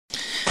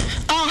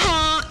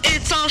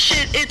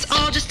shit, it's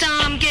all just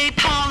dumb gay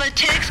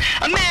politics.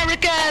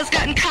 America's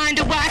gotten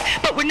kinda whack,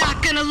 but we're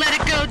not gonna let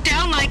it go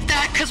down like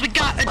that, cause we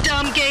got a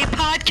dumb gay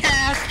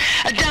podcast,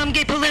 a dumb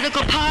gay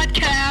political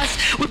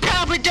podcast. We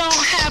probably don't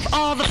have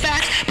all the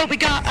facts, but we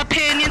got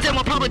opinions and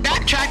we'll probably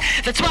backtrack.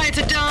 That's why it's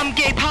a dumb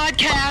gay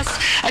podcast,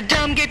 a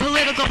dumb gay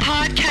political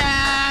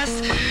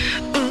podcast.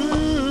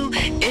 Ooh,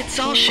 it's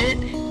all shit,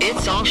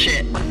 it's all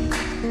shit.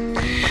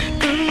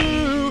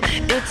 Ooh,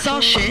 it's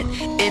all shit,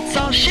 it's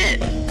all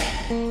shit.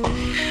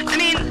 I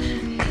mean,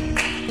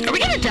 are we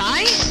gonna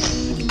die?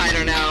 I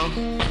don't know.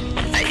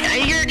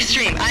 You're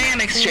extreme. I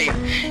am extreme.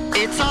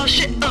 It's all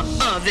shit.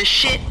 This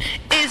shit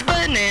is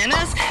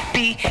bananas.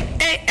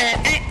 B-A-N-A-N-A-S.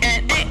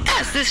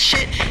 This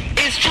shit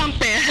is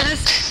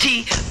Trumpanas.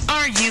 T-R-U-M-P-A-N-A-N-A-S.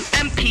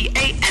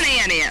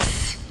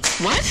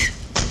 What?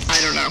 I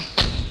don't know.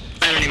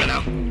 I don't even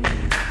know.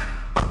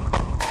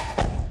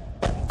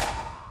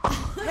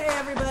 Hey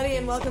everybody,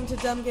 and welcome to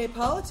Dumb Gay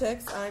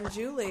Politics. I'm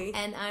Julie.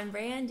 And I'm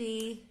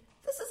Brandy.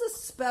 This is a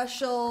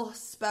special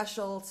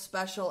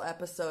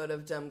episode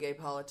of Dumb Gay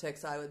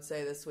Politics, I would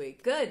say, this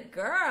week. Good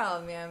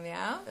girl, meow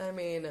meow. I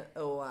mean,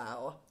 oh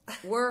wow.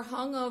 We're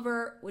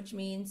hungover, which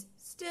means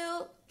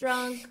still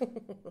drunk,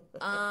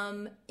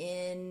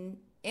 in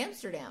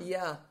Amsterdam.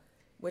 Yeah,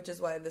 which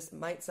is why this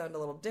might sound a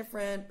little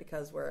different,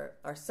 because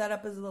our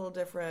setup is a little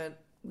different.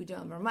 We don't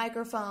have our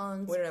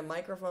microphones. We don't have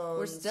microphones.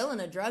 We're still in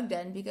a drug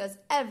den because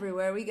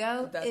everywhere we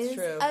go is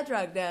true. a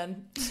drug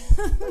den.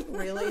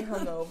 Really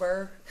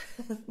hungover,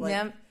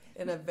 Yep.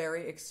 in a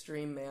very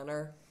extreme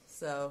manner.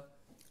 So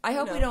I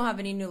hope we don't have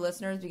any new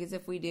listeners, because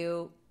if we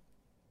do,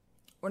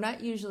 we're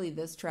not usually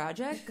this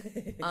tragic.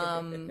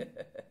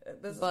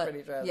 This is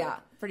pretty tragic. Yeah,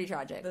 pretty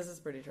tragic. This is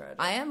pretty tragic.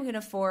 I am going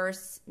to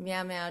force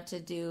Meow Meow to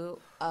do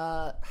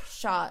a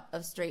shot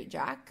of straight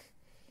Jack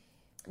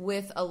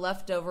with a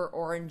leftover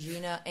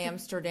Orangina,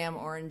 Amsterdam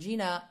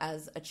Orangina,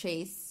 as a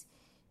chase,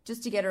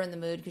 just to get her in the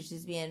mood, because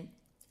she's being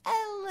a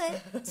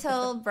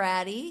little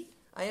bratty.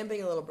 I am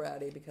being a little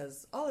bratty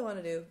because all I want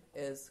to do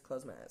is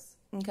close my eyes.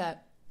 Okay.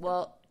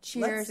 Well,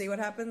 cheers. Let's see what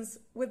happens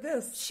with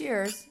this.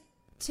 Cheers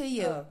to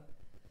you.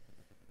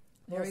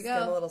 There we go.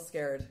 I'm a little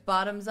scared.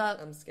 Bottoms up.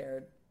 I'm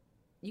scared.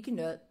 You can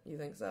do it. You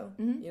think so?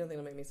 Mm-hmm. You don't think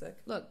it'll make me sick?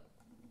 Look.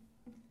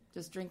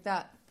 Just drink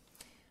that.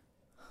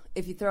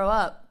 If you throw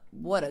up,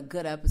 what a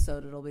good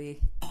episode it'll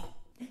be.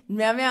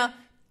 Meow meow.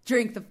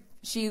 Drink the...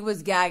 She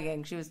was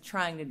gagging. She was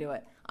trying to do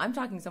it. I'm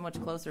talking so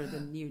much closer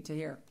than you to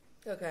hear.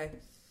 Okay.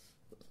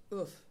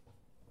 Oof.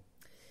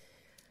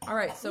 All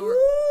right, so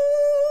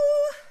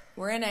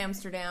we're in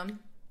Amsterdam.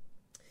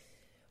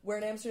 We're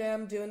in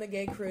Amsterdam doing the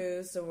gay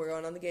cruise, so we're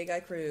going on the gay guy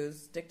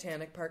cruise,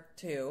 Dictanic Part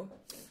 2.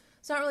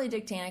 It's not really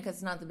Dictanic because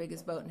it's not the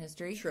biggest boat in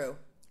history. True.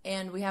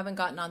 And we haven't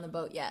gotten on the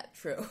boat yet.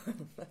 True.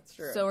 That's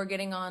true. So we're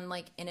getting on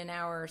in an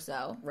hour or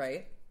so.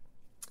 Right.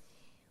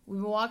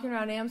 We've been walking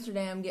around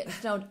Amsterdam getting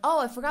stoned. Oh,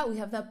 I forgot we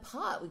have that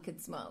pot we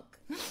could smoke.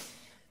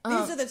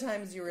 These are the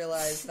times you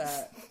realize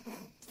that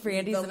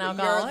Brandy's an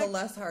alcoholic. You're the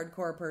less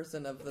hardcore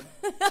person of the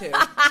two.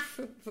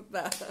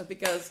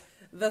 Because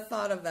the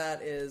thought of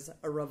that is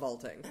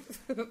revolting.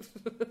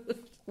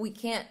 We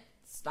can't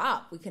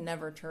stop. We can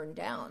never turn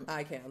down.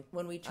 I can.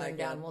 When we turn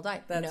down, we'll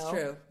die. That's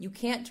true. You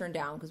can't turn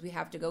down because we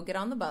have to go get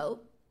on the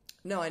boat.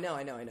 No, I know.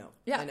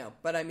 Yeah. I know.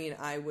 But I mean,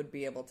 I would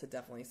be able to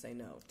definitely say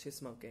no to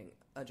smoking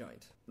a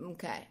joint.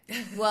 Okay.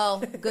 Well,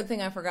 good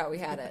thing I forgot we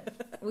had it.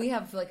 We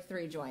have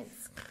 3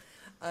 joints.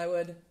 I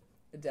would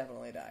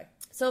definitely die.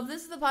 So if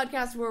this is the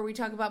podcast where we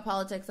talk about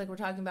politics like we're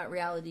talking about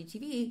reality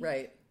TV,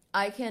 right?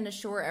 I can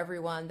assure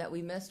everyone that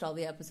we missed all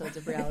the episodes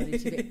of reality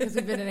TV because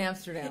we've been in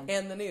Amsterdam.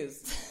 And the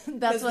news.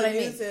 That's what I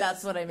mean.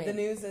 That's what I mean. The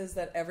news is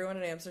that everyone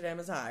in Amsterdam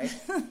is high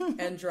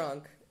and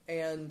drunk,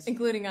 and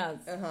including us.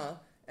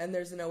 And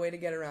there's no way to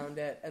get around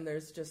it, and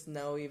there's just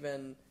no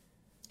even...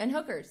 And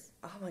hookers.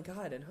 Oh my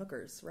God, and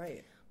hookers,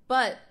 right.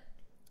 But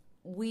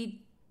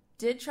we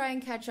did try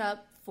and catch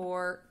up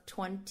for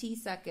 20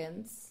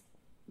 seconds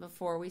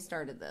before we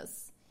started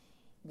this.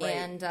 Right.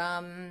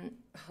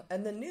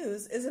 And the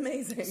news is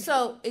amazing.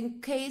 So in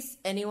case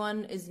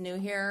anyone is new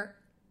here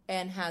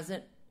and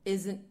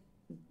isn't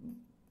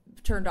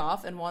turned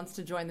off and wants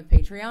to join the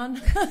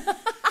Patreon,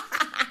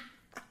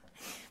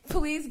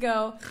 please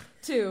go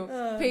to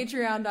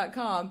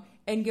patreon.com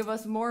and give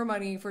us more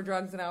money for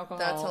drugs and alcohol.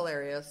 That's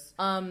hilarious.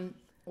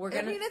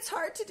 It's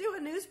hard to do a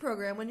news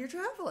program when you're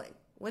traveling.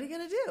 What are you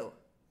going to do?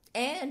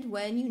 And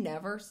when you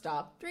never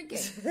stop drinking.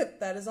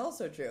 That is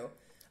also true.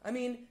 I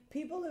mean,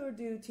 people who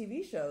do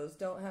TV shows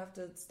don't have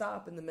to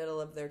stop in the middle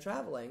of their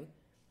traveling.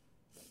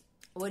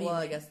 What do you mean?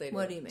 I guess they do.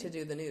 What do you mean? To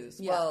do the news.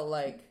 Yeah.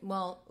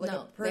 No,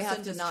 a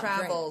person just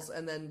travels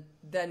and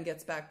then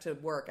gets back to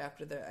work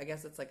after I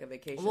guess it's like a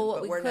vacation. Well,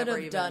 what we could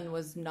have done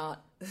was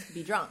not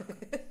be drunk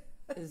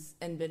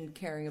and been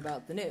caring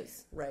about the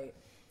news. Right.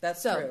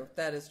 That's true.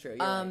 That is true. You're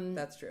right.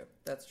 That's true.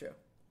 That's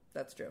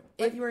true.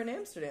 But you were in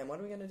Amsterdam. What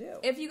are we going to do?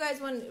 If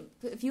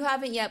you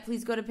haven't yet,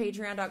 please go to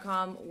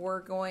patreon.com.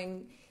 We're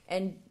going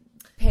and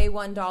pay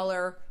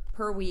 $1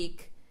 per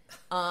week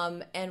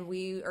And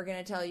we are going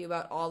to tell you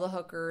about all the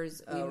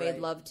hookers we made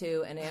love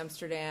to in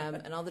Amsterdam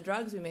and all the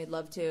drugs we made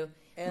love to.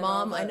 And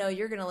Mom, I know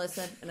you're going to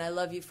listen, and I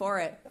love you for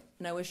it.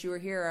 And I wish you were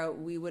here.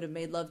 We would have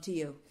made love to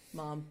you,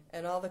 Mom.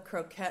 And all the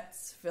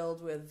croquettes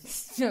filled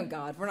with... Oh,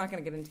 God, we're not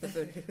going to get into the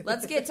food.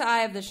 Let's get to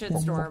Eye of the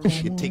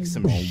Shitstorm. You take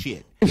some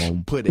shit,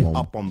 put it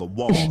up on the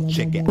wall,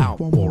 check it out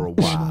for a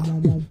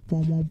while.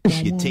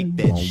 You take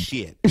that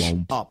shit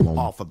up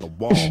off of the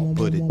wall,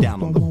 put it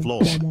down on the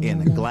floor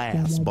in a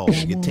glass bowl.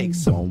 You take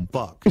some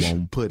fuck,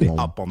 put it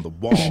up on the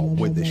wall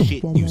where the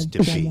shit used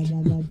to be.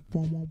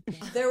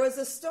 There was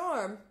a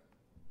storm,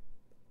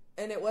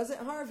 and it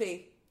wasn't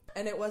Harvey,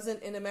 and it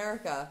wasn't in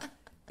America.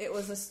 It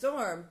was a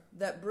storm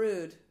that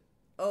brewed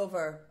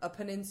over a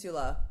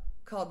peninsula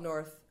called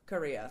North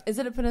Korea. Is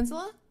it a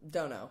peninsula?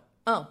 Don't know.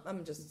 Oh,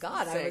 I'm just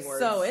God, I was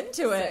words. so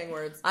into it. Saying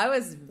words. I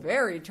was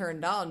very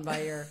turned on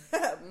by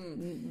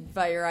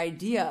your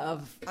idea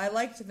of. I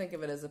like to think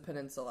of it as a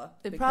peninsula.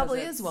 It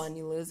probably is one,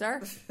 you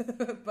loser.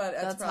 But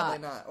that's probably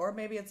hot. not. Or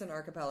maybe it's an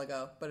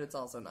archipelago, but it's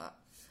also not.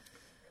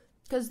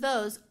 Because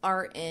those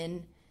are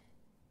in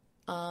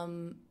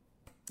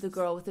The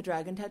Girl with the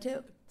Dragon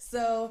Tattoo.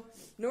 So,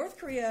 North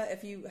Korea,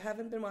 if you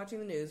haven't been watching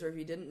the news or if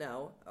you didn't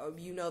know,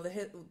 you know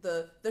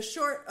the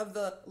short of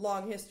the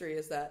long history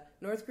is that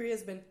North Korea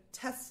has been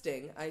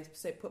testing, I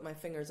say put my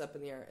fingers up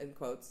in the air in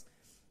quotes,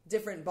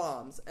 different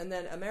bombs. And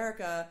then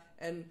America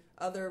and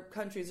other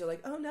countries are like,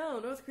 oh no,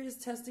 North Korea's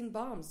testing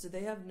bombs. Do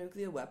they have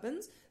nuclear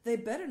weapons? They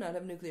better not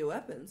have nuclear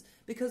weapons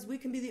because we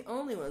can be the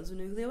only ones with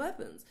nuclear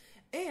weapons.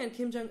 And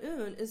Kim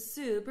Jong-un is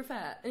super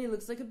fat and he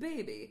looks like a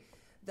baby.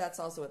 That's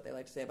also what they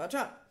like to say about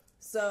Trump.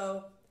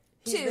 So...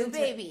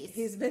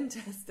 He's been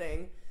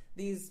testing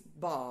these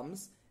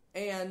bombs,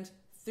 and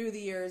through the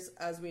years,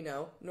 as we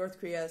know, North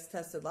Korea has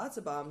tested lots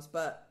of bombs,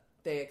 but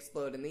they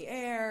explode in the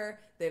air,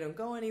 they don't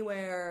go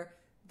anywhere,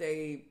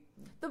 The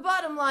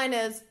bottom line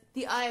is,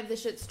 the eye of the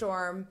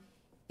shitstorm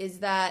is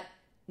that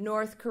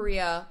North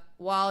Korea,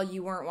 while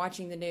you weren't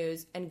watching the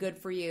news, and good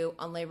for you,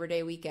 on Labor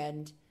Day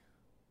weekend,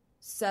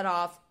 set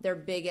off their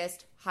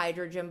biggest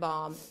hydrogen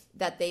bomb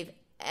that they've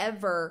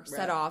ever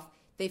set off.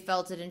 They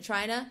felt it in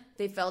China.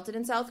 They felt it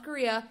in South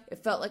Korea. It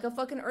felt like a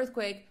fucking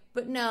earthquake.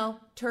 But no,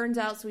 turns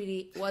out,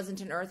 sweetie, it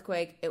wasn't an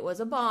earthquake. It was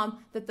a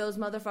bomb that those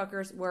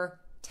motherfuckers were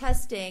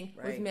testing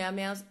with Meow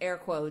Meow's air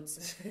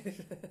quotes.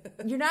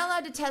 You're not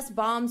allowed to test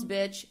bombs,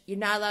 bitch. You're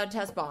not allowed to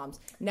test bombs.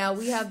 Now,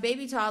 we have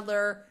baby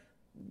toddler,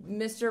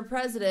 Mr.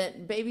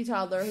 President, baby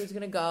toddler, who's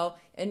going to go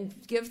and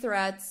give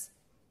threats.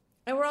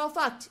 And we're all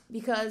fucked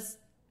because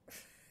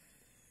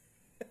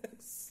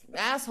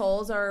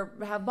assholes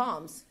have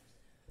bombs.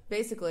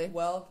 Basically.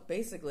 Well,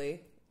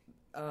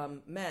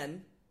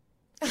 men.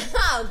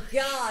 Oh,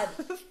 God.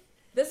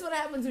 This is what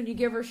happens when you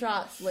give her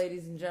shots,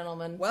 ladies and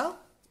gentlemen. Well,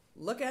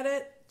 look at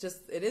it.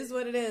 Just, it is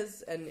what it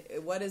is. And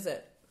what is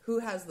it? Who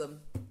has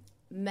them?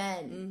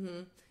 Men.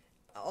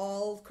 Mm-hmm.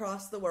 All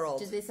across the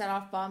world. Did they set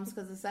off bombs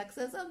because of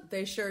sexism?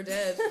 They sure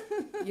did.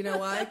 You know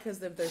why? Because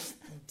there's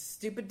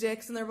stupid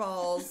dicks in their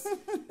balls.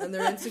 And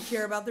they're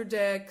insecure about their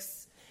dicks.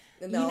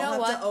 And they'll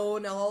have to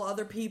own all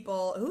other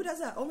people. Who does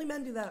that? Only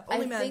men do that.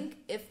 Only men. I think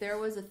if there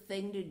was a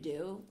thing to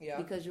do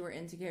because you were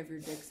insecure of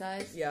your dick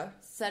size,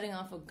 setting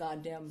off a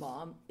goddamn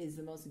bomb is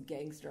the most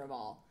gangster of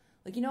all.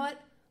 Like, you know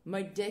what?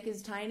 My dick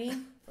is tiny.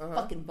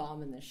 Fucking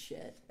bombing this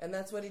shit. And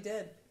that's what he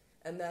did.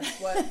 And that's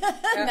what...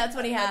 and that's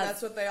what he has. And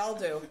that's what they all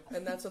do.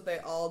 And that's what they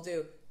all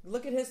do.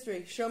 Look at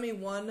history. Show me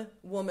one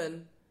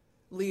woman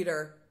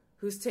leader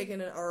who's taken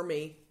an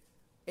army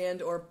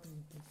and or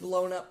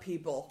blown up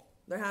people.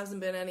 There hasn't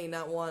been any,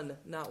 not one.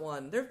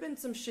 There have been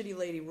some shitty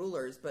lady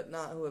rulers, but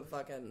not who have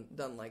fucking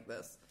done like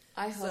this.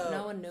 I hope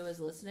no one new is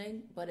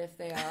listening, but if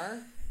they are,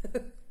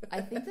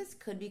 I think this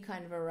could be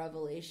kind of a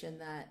revelation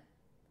that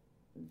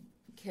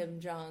Kim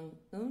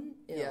Jong-un,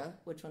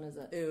 which one is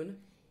it? Un.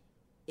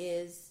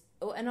 Is,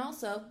 and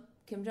also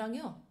Kim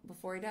Jong-il,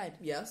 before he died.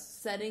 Yes.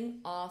 Setting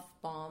off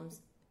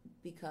bombs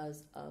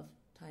because of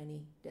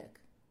tiny dick.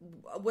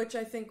 Which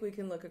I think we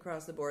can look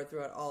across the board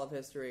throughout all of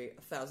history,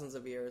 thousands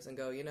of years, and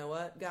go, you know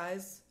what,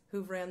 guys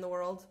who've ran the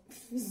world?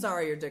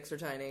 Sorry your dicks are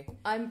tiny.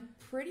 I'm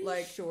pretty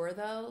sure,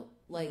 though,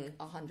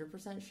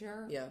 100%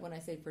 sure, when I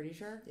say pretty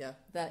sure,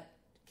 that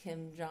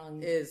Kim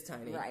Jong is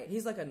tiny. Right.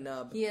 He's like a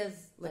nub. He is.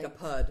 Like a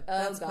pud. Oh,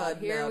 That's God. pud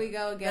Here nub. we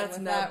go again That's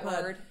with that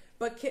pud. word.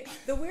 But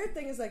the weird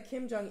thing is that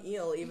Kim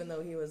Jong-il, even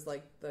though he was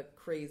like the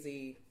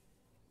crazy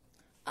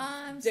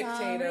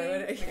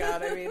dictator, sorry.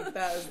 God, I mean,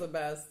 that was the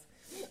best.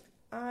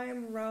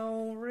 I'm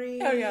Ronery.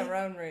 Oh, yeah,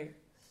 Ronery.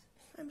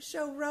 I'm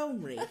so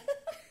Ronery.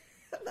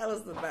 That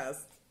was the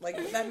best.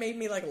 Like, that made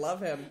me, love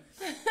him.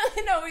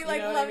 I know, we,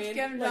 loved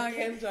Kim Jong-il. Like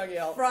Kim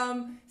Jong-il.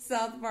 From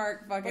South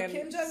Park, fucking But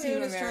Kim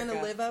Jong-un is trying to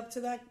live up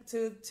to that,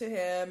 to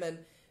him, and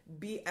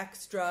be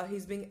extra.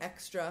 He's being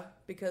extra,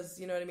 because,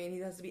 you know what I mean? He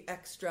has to be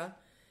extra.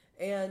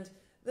 And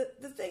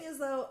the thing is,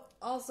 though,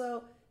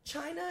 also,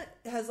 China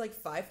has,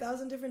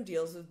 5,000 different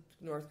deals with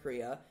North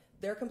Korea.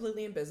 They're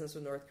completely in business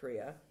with North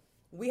Korea.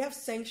 We have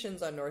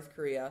sanctions on North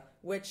Korea,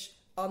 which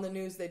on the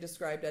news they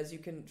described as you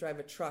can drive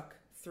a truck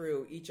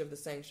through each of the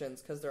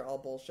sanctions because they're all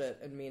bullshit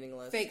and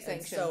meaningless. Fake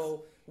sanctions. And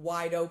so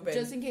wide open.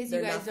 Just in case you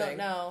they're guys nothing. don't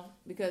know,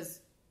 because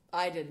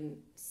I didn't,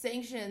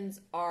 sanctions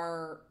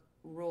are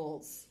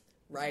rules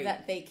Right.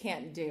 that they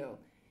can't do.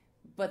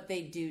 But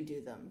they do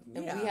them.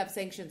 And Yeah. we have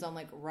sanctions on,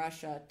 like,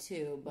 Russia,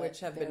 too. But Which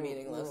have been they're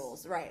meaningless.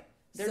 Rules. Right.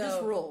 They're So-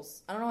 just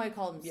rules. I don't know why I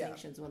call them Yeah.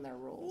 sanctions when they're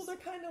rules. Well,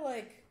 they're kind of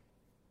like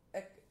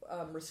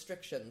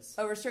restrictions.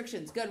 Oh,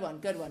 restrictions. Good one.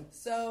 Good one.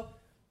 So,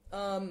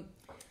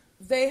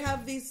 they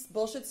have these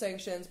bullshit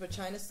sanctions, but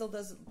China still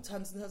does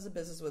tons and tons of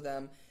business with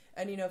them.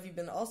 And, you know, if you've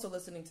been also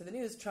listening to the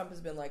news, Trump has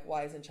been like,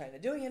 why isn't China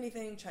doing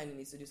anything? China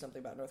needs to do something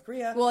about North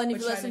Korea. Well, and if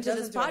But you China listen to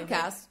this doesn't do anything.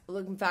 podcast,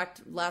 look, in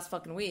fact, last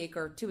fucking week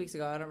or 2 weeks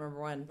ago, I don't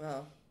remember when,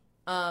 Oh.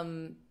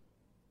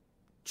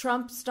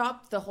 Trump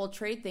stopped the whole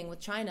trade thing with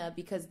China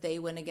because they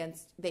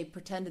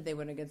pretended they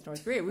went against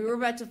North Korea. We were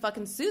about to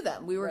fucking sue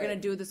them. We were Right. going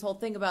to do this whole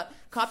thing about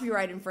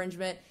copyright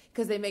infringement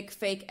because they make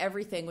fake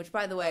everything, which,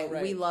 by the way, Oh,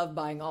 right. we love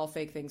buying all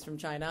fake things from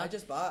China. I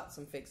just bought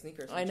some fake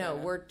sneakers from I know.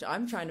 China.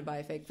 I'm trying to buy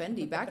a fake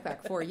Fendi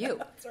backpack for you.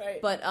 That's right.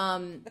 But,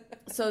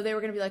 so they were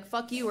going to be like,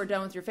 fuck you, we're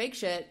done with your fake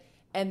shit.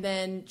 And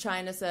then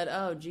China said,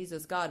 oh,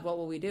 Jesus God, what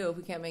will we do if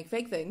we can't make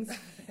fake things?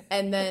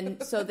 And then,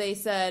 so they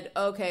said,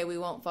 okay, we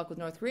won't fuck with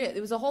North Korea.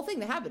 It was a whole thing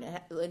that happened.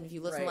 And if you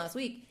listened Right. last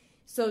week.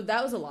 So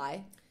that was a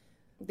lie.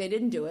 They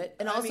didn't do it.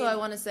 And also, I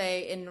want to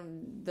say,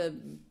 in the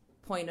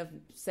point of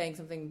saying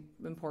something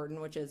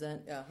important, which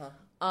isn't,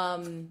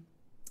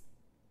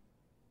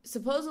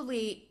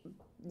 supposedly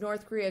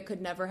North Korea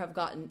could never have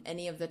gotten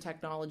any of the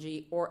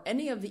technology or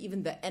any of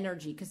even the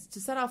energy. Because to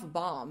set off a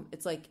bomb,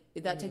 it's like,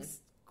 that takes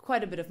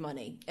quite a bit of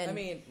money. And, I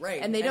mean,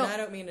 right. And they don't. I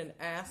don't mean an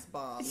ass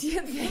bomb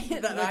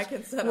that I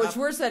can set which off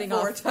we're setting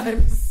 4 off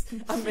times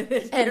a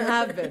minute and here.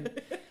 have been.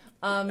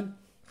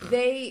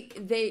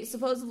 They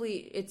supposedly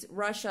it's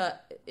Russia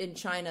and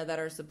China that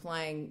are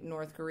supplying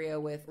North Korea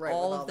with Right,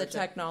 all with of all the the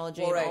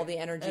technology well, and all right. the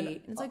energy. And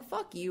And it's like,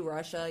 fuck you,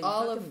 Russia, you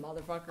all fucking of-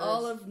 motherfuckers.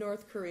 All of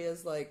North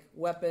Korea's like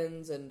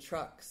weapons and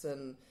trucks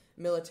and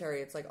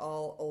military, it's like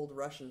all old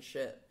Russian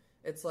shit.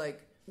 It's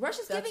like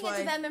Russia's that's giving it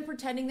to why- them and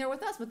pretending they're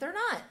with us, but they're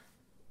not.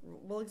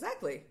 Well,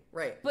 exactly.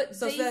 Right. But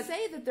So they that-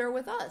 say that they're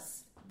with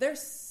us. they're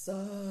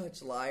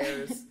such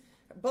liars.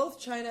 Both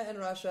China and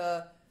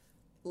Russia,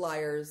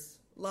 liars.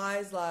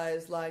 Lies,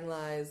 lying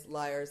lies,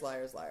 liars,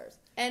 liars, liars.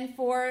 And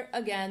for,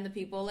 again, the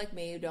people like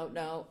me who don't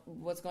know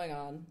what's going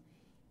on,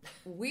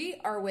 we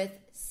are with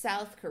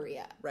South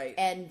Korea. Right.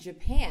 And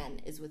Japan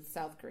is with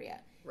South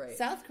Korea. Right.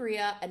 South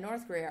Korea and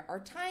North Korea are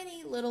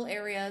tiny little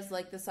areas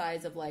like the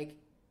size of like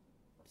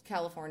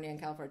California and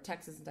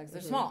Texas and Texas.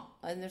 They're small,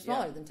 and they're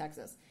smaller Yeah. than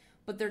Texas.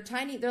 But they're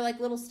tiny. They're like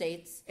little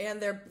states.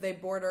 And they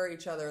border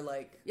each other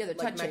like Yeah, they're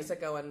like touching.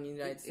 Mexico and the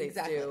United States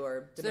Exactly. do,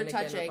 or So they're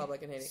Dominican touching.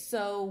 Republic and Haiti.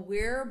 So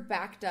we're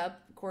backed up,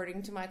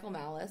 according to Michael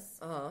Malice.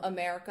 Uh-huh.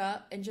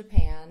 America and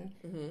Japan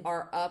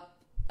are up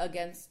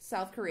against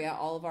South Korea,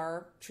 all of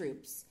our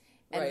troops.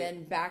 And Right.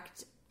 then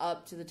backed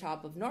up to the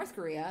top of North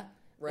Korea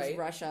Right. is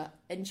Russia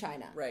and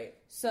China. Right.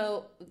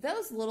 So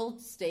those little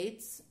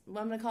states,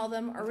 what I'm going to call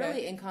them, are Okay.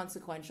 really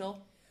inconsequential.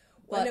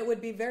 And But it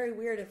would be very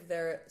weird if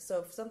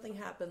if something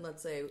happened,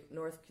 let's say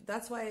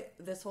that's why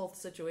this whole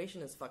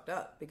situation is fucked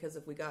up, because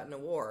if we got in a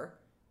war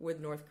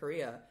with North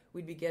Korea,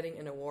 we'd be getting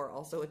in a war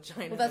also with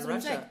China well, that's and what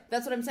Russia. I'm saying.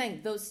 That's what I'm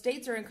saying. Those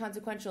states are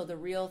inconsequential. The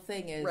real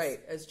thing is Right,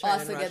 as China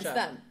us and against Russia.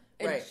 them.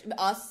 And Right.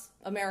 us,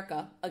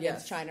 America,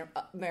 against Yes. China,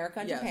 America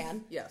and Yes,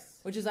 Japan. yes.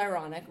 Which is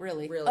ironic,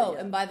 really. Really, Oh,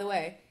 yeah. and by the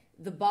way,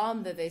 the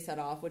bomb that they set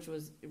off, which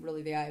was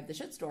really the eye of the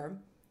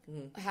shitstorm,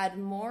 had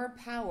more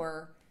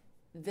power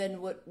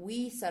than what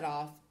we set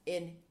off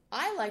in,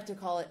 I like to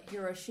call it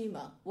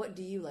Hiroshima. What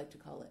do you like to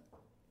call it?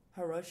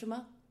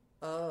 Hiroshima?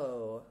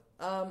 Oh,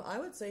 I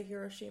would say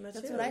Hiroshima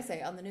That's too. what I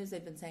say. On the news,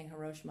 they've been saying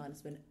Hiroshima, and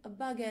it's been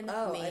bugging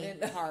Oh, me I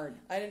didn't hard.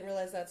 I didn't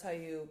realize that's how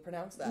you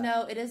pronounce that.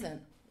 No, it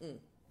isn't.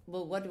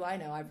 Well, what do I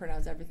know? I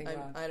pronounce everything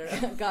wrong. I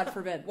don't know. God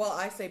forbid. Well,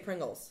 I say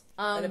Pringles,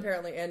 and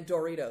apparently and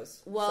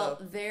Doritos. Well,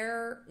 so,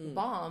 their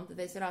bomb that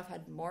they set off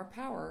had more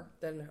power.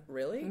 then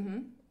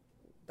really,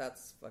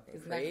 that's fucking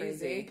Isn't that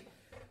crazy. crazy?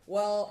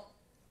 Well,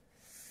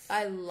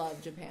 I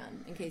love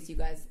Japan, in case you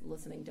guys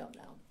listening don't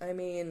know. I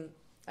mean,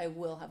 I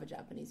will have a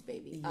Japanese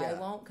baby. I Yeah.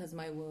 won't because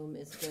my womb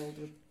is filled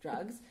with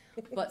drugs,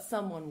 but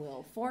someone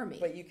will for me.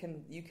 but you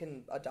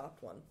can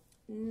adopt one.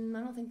 I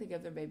don't think they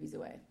give their babies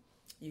away.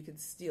 You could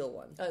steal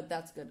one.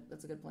 That's good.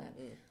 That's a good plan.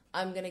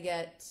 I'm going to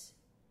get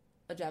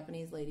a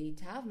Japanese lady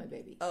to have my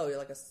baby, Oh, you're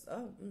like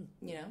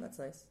you know? that's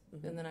nice.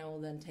 And then I will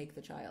then take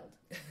the child.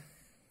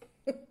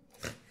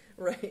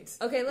 Right.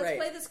 Okay, let's Right.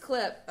 play this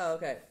clip. Oh,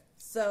 okay.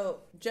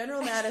 So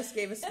General Mattis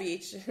gave a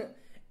speech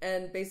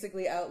and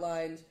basically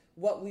outlined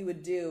what we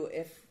would do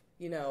if,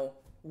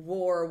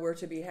 war were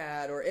to be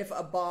had, or if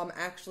a bomb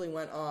actually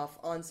went off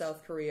on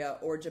South Korea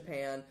or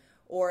Japan,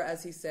 or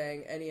as he's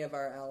saying, any of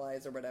our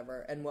allies or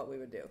whatever, and what we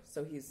would do.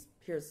 So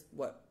here's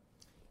what.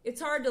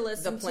 It's hard to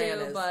listen The plan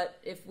to, is- but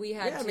if we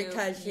had to...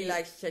 because he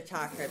likes to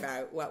talk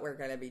about what we're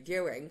going to be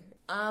doing.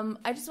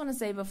 I just want to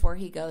say before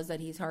he goes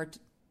that he's hard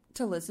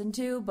to listen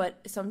to, but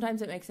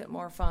sometimes it makes it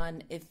more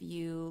fun if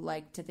you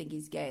like to think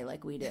he's gay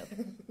like we do.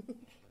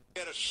 We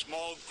had a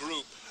small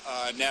group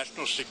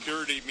national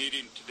security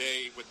meeting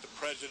today with the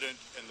president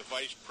and the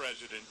vice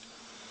president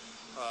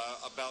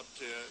about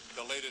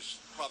the latest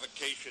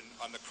provocation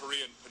on the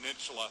Korean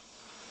Peninsula.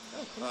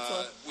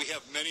 We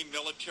have many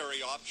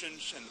military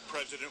options, and the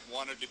president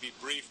wanted to be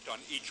briefed on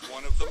each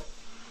one of them.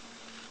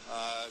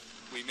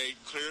 We made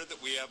clear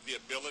that we have the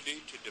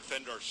ability to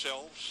defend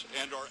ourselves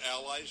and our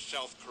allies,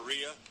 South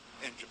Korea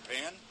and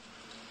Japan,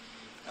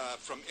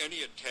 from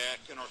any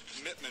attack, and our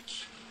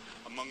commitments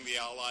among the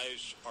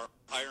allies are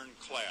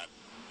ironclad.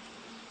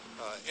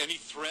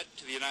 Any threat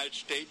to the United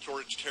States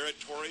or its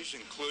territories,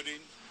 including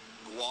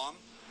Guam,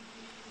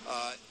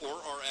 or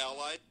our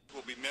allies,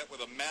 will be met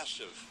with a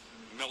massive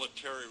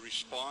military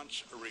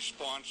response, a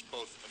response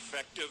both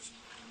effective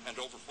and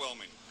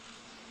overwhelming.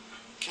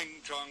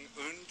 Kim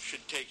Jong-un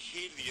should take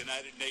heed of the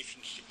United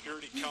Nations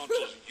Security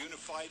Council's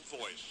unified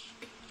voice.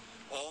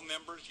 All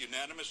members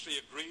unanimously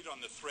agreed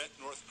on the threat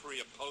North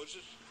Korea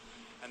poses,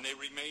 and they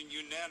remain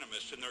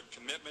unanimous in their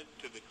commitment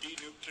to the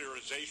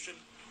denuclearization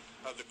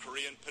of the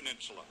Korean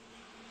Peninsula.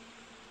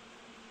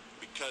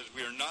 Because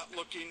we are not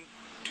looking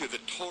to the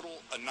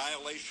total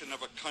annihilation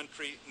of a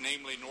country,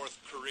 namely North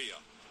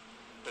Korea.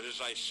 But as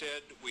I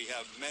said, we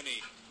have many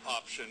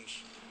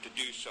options to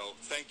do so.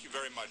 Thank you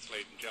very much,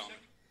 ladies and gentlemen.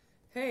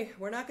 Hey,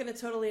 we're not going to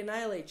totally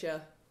annihilate you,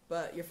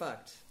 but you're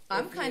fucked.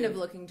 I'm kind of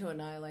looking to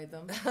annihilate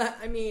them.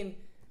 I mean...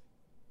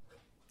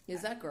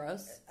 Is that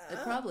gross? It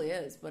probably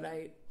is, but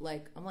I'm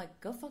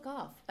like, go fuck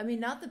off. I mean,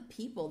 not the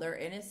people. They're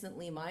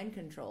innocently mind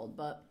controlled,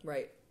 but...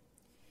 Right.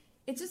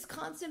 It's just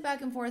constant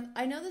back and forth.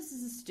 I know this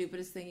is the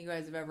stupidest thing you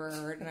guys have ever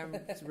heard, and I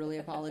really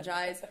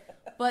apologize.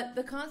 But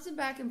the constant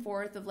back and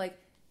forth of like,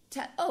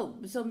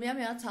 so Meow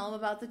Meow, tell them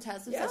about the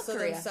test of South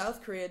Korea. Then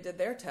South Korea did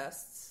their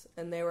tests,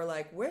 and they were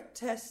like, we're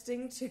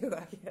testing too.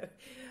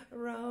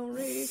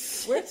 Rory,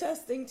 we're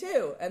testing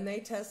too. And they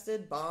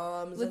tested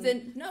bombs.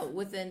 Within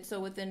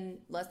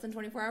less than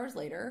 24 hours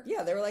later.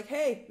 Yeah, they were like,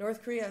 hey,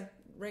 North Korea,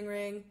 ring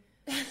ring.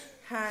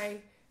 Hi.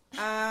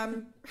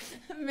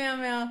 Meow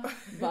Meow.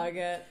 Bug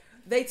it.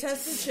 They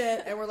tested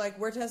shit, and we're like,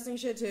 we're testing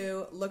shit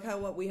too. Look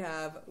what we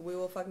have. We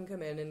will fucking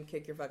come in and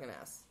kick your fucking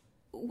ass.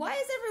 Why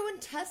is everyone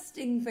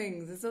testing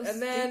things? It's so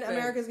and then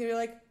America's going to be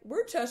like,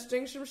 we're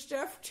testing some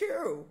stuff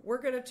too.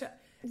 We're going to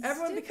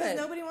everyone, because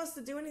nobody wants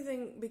to do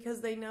anything because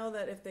they know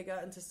that if they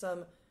got into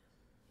some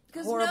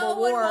horrible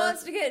war... no one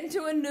wants to get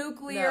into a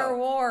nuclear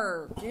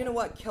war. You know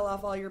what? Kill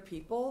off all your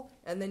people,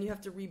 and then you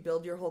have to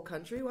rebuild your whole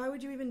country? Why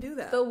would you even do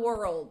that? The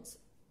world.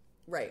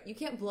 Right. You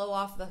can't blow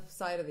off the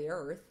side of the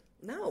earth.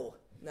 No.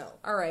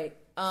 All right.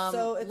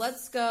 So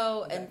let's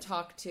go and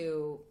talk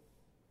to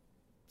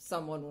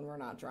someone when we're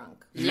not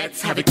drunk.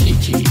 Let's have a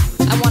kiki.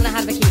 I want to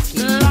have a kiki.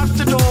 Lock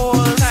the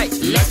doors. Tight.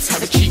 Let's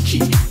have a kiki.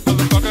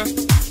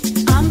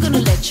 Motherfucker. I'm gonna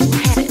let you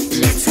have it.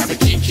 Let's have a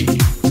kiki.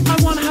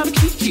 I want to have a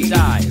kiki.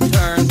 Dive,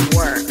 turn,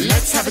 work.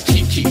 Let's have a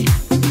kiki.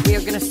 We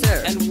are gonna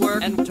serve And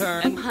work and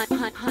turn. and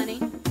honey.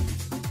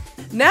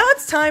 Now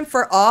it's time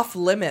for Off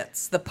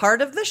Limits, the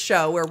part of the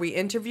show where we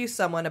interview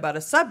someone about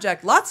a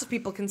subject lots of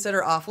people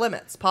consider off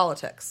limits,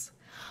 politics.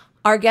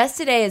 Our guest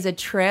today is a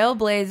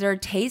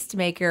trailblazer,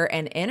 tastemaker,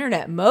 and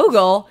internet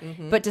mogul.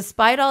 But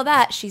despite all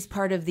that, she's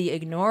part of the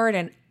ignored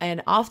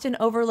and often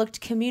overlooked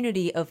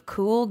community of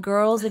cool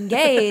girls and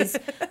gays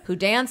who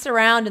dance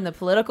around in the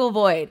political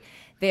void.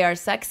 They are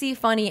sexy,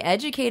 funny,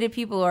 educated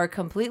people who are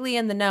completely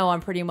in the know on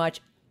pretty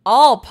much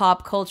all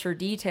pop culture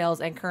details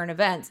and current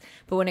events.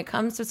 But when it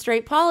comes to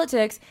straight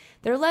politics,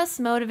 they're less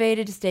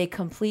motivated to stay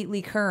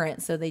completely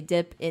current, so they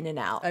dip in and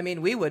out. I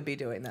mean, we would be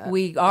doing that.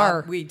 We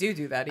are. We do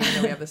that, even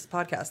though we have this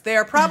podcast. There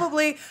are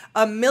probably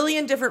a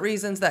million different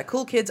reasons that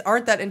cool kids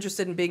aren't that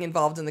interested in being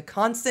involved in the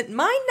constant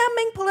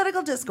mind-numbing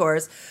political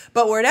discourse.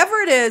 But whatever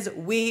it is,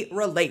 we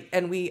relate,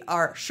 and we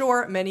are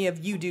sure many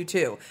of you do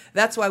too.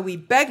 That's why we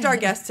begged our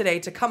guest today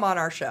to come on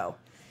our show.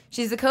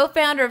 She's the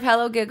co-founder of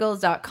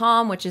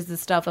HelloGiggles.com, which is the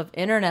stuff of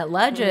internet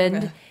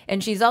legend.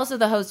 And she's also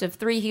the host of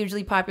 3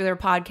 hugely popular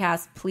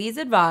podcasts, Please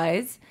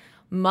Advise,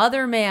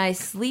 Mother May I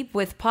Sleep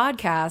With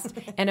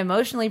podcast, and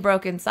Emotionally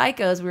Broken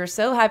Psychos. We're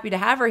so happy to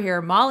have her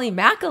here, Molly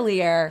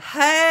McAleer.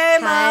 Hey,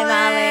 Molly. Hi,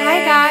 Molly.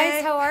 Hi,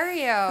 guys. How are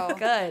you?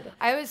 Good.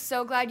 I was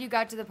so glad you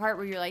got to the part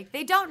where you're like,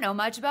 they don't know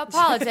much about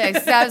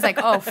politics. So I was like,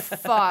 oh,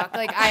 fuck.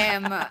 Like,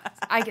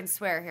 I can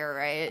swear here,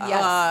 right?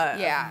 Yes.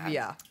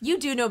 Yeah. You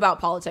do know about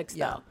politics,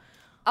 though.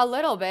 A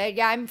little bit.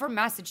 Yeah, I'm from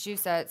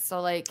Massachusetts,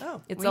 so like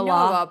it's we a know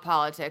law. about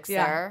politics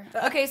there.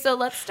 Okay, so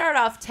let's start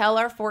off. Tell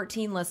our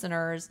 14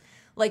 listeners,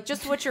 like,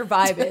 just what your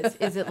vibe is.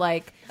 Is it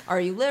like,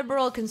 are you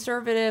liberal,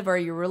 conservative? Are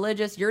you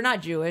religious? You're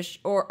not Jewish.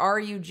 Or are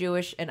you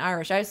Jewish and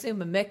Irish? I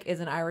assume a Mick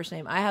is an Irish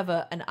name. I have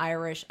an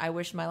Irish. I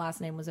wish my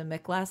last name was a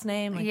Mick last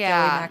name. Like Joey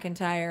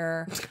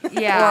McIntyre.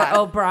 Yeah.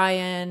 Or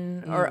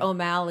O'Brien or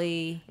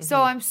O'Malley.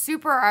 So I'm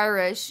super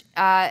Irish,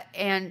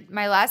 and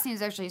my last name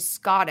is actually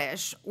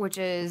Scottish, which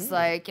is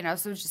like,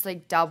 so it's just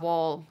like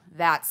double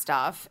that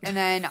stuff. And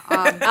then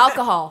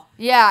Alcohol.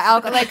 yeah,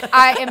 like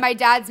and my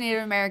dad's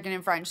Native American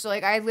and French, so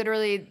like I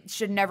literally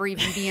should never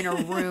even be in a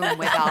room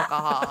with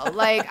alcohol.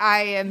 Like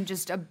I am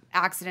just an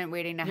accident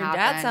waiting to Your happen.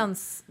 dad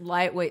sounds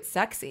lightweight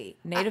sexy.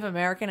 Native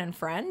American and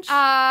French?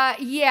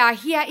 Yeah,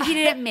 he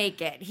didn't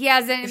make it. He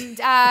hasn't.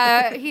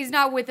 He's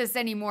not with us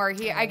anymore.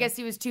 I guess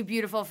he was too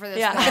beautiful for this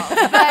world.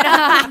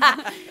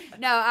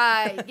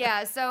 But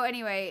yeah. So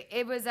anyway,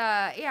 it was.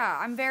 Yeah,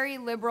 I'm very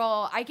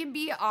liberal. I can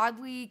be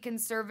oddly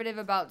conservative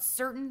about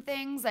certain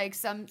things, like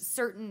some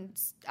certain.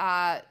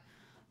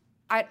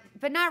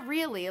 But not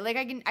really. Like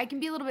I can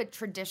be a little bit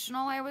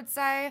traditional, I would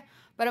say.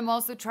 But I'm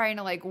also trying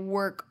to like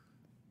work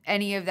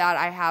any of that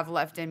I have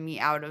left in me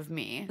out of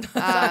me.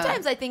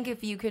 Sometimes I think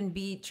if you can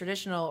be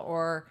traditional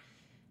or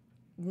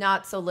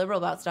not so liberal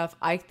about stuff,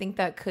 I think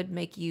that could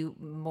make you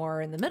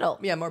more in the middle.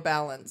 Yeah, more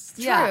balanced.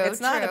 Yeah, it's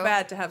not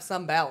bad to have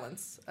some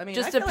balance. I mean,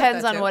 just I feel depends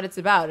like that on too. what it's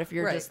about. If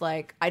you're Right. just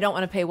like, I don't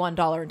want to pay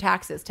 $1 in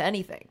taxes to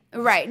anything.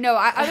 Right. No,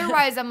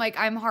 otherwise I'm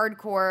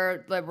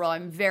hardcore liberal.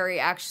 I'm very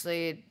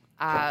actually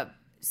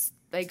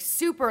like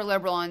super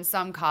liberal on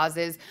some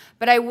causes.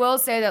 But I will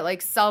say that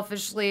like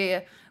selfishly,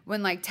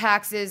 when like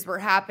taxes were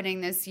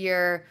happening this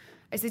year,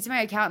 I said to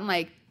my accountant,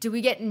 like, do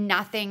we get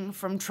nothing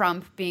from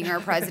Trump being our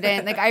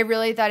president? Like, I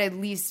really thought at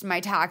least my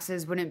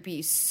taxes wouldn't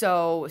be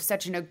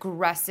such an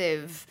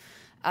aggressive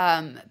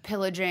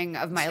pillaging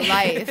of my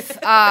life.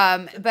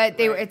 But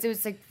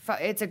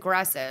it's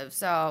aggressive.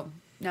 So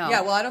no.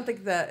 Yeah, well, I don't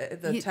think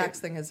that the tax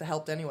thing has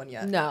helped anyone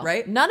yet. No.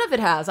 Right? None of it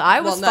has.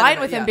 I was Well, none fine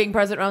of with it, him yeah. being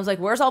president. I was like,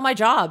 where's all my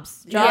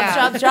jobs?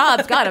 Yeah.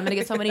 Jobs. God, I'm going to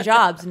get so many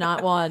jobs.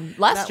 Not one.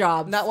 Less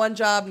jobs. Not one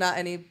job, not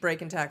any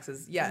break in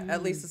taxes yet,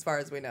 at least as far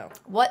as we know.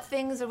 What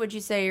things would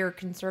you say you're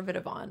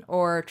conservative on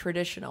or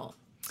traditional?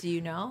 Do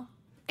you know?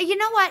 You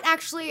know what?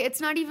 Actually,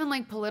 it's not even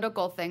like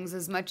political things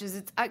as much as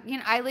it's.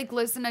 I like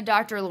listen to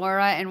Dr.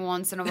 Laura, and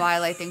once in a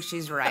while, I think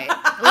she's right.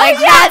 Like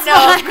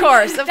Of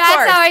course. that's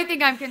how I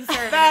think I'm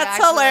conservative.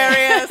 That's actually.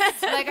 hilarious.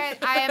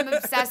 Like I am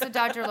obsessed with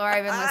Dr. Laura.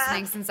 I've been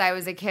listening since I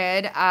was a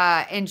kid,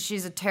 and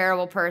she's a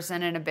terrible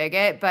person and a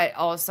bigot, but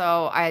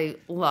also I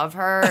love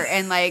her.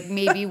 And like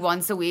maybe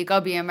once a week, I'll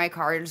be in my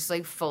car just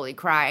like fully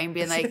crying,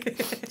 being like,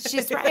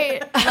 "She's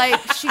right. Like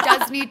she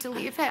does need to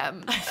leave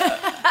him.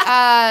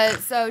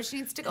 So she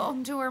needs to go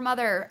home to her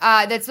mother."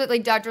 That's what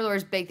like Dr.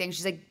 Laura's big thing.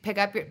 She's like, pick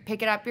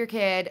it up your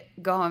kid,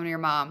 go home to your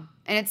mom.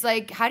 And it's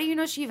like, how do you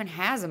know she even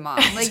has a mom?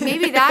 Like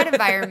maybe that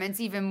environment's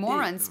even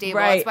more unstable.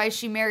 Right. That's why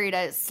she married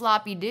a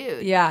sloppy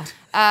dude. Yeah.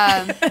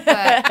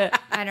 But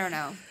I don't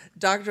know.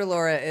 Dr.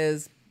 Laura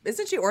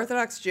isn't she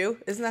Orthodox Jew?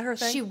 Isn't that her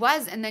thing? She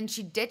was, and then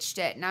she ditched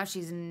it. Now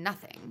she's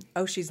nothing.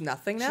 Oh, she's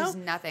nothing now? She's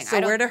nothing. So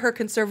where do her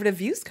conservative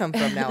views come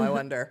from now, I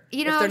wonder?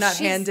 You if know, they're not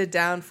she's- handed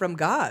down from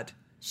God.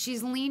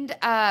 She's leaned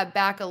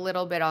back a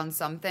little bit on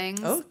some things.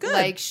 Oh, good.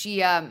 Like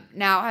she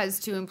now has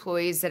 2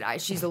 employees that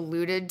she's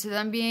alluded to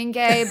them being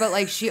gay, but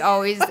like she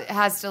always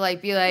has to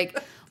like be like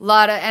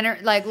lot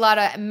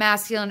of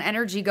masculine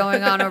energy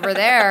going on over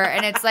there,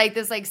 and it's like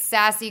this like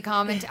sassy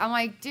comment. I'm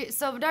like,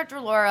 so Dr.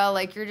 Laura,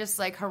 like you're just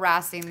like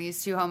harassing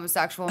these 2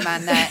 homosexual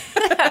men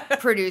that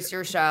produce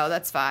your show.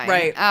 That's fine,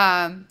 Right. But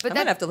I'm then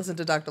going to have to listen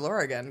to Dr.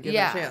 Laura again and give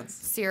yeah, it a chance.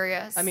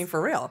 serious. I mean,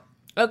 for real.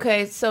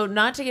 Okay, so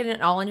not to get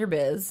it all in your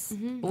biz,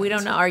 we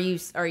don't know. Are you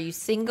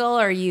single?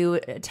 Are you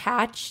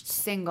attached?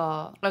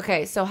 single.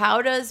 Okay, so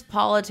how does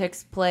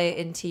politics play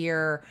into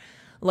your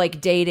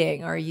like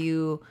dating? Are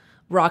you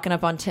rocking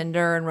up on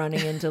Tinder and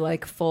running into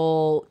like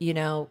full,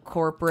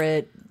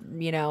 corporate,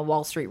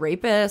 Wall Street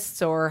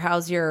rapists, or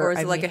how's your? Or is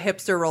it like a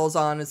hipster rolls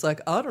on? It's like,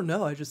 I don't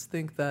know. I just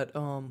think that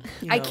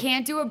I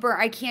can't do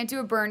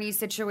a Bernie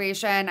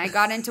situation. I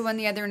got into one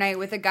the other night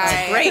with a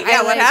guy. Great.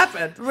 Yeah, what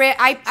happened?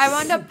 I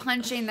wound up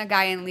punching the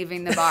guy and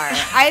leaving the bar.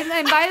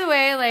 And by the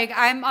way, like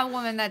I'm a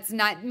woman that's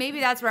not. Maybe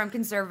that's where I'm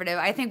conservative.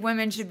 I think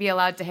women should be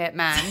allowed to hit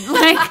men.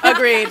 Like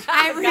Agreed.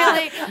 I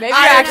really. Maybe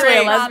I you're don't actually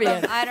have a lesbian.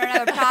 problem- I don't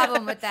have a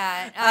problem with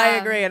that. I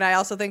agree, and I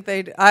also think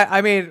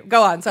I mean,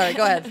 go on. Sorry,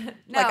 go ahead.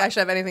 No. Like I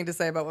should have anything to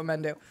say about what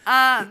men do.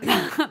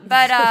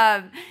 But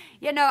I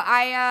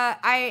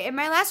in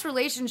my last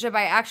relationship,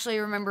 I actually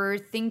remember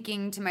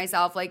thinking to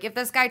myself, like, if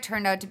this guy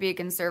turned out to be a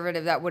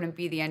conservative, that wouldn't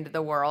be the end of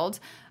the world.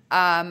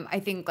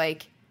 I think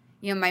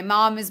my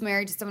mom is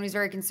married to someone who's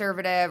very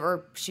conservative,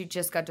 or she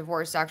just got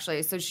divorced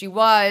actually, so she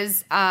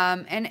was.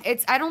 And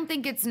I don't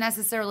think it's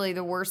necessarily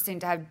the worst thing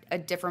to have a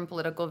different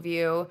political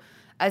view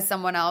as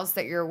someone else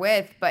that you're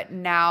with, but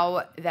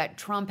now that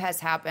Trump has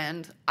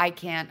happened, I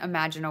can't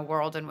imagine a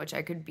world in which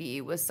I could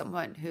be with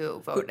someone who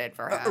voted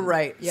for him.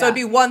 Right. Yeah. So it'd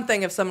be one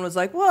thing if someone was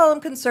like, "Well,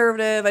 I'm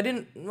conservative. I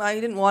didn't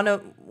want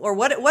to," or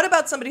what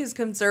about somebody who's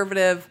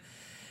conservative?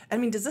 I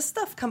mean, does this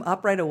stuff come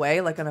up right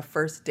away, like on a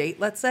first date,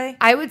 let's say?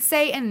 I would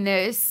say in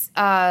this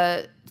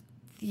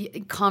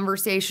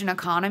conversation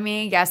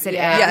economy, yes, it is.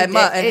 Yeah,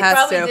 it has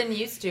probably to. didn't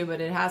used to,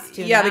 but it has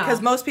to. Yeah, now.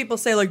 because most people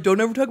say like,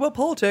 don't ever talk about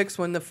politics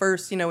when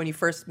when you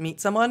first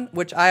meet someone,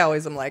 which I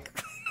always am like,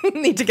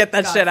 need to get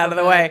that shit out of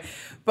the way.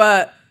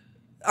 But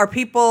are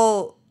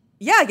people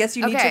Yeah, I guess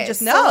you need to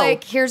just know. So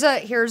like, here's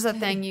a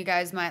thing you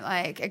guys might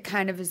like. It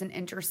kind of is an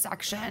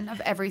intersection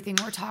of everything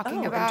we're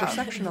talking about.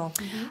 Intersectional.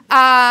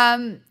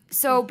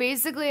 So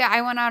basically,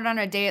 I went out on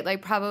a date,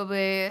 like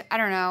probably, I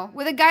don't know,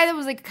 with a guy that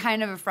was like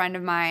kind of a friend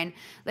of mine,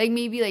 like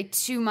maybe like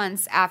 2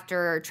 months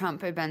after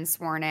Trump had been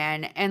sworn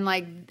in, and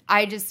like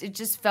it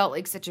just felt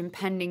like such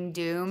impending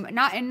doom.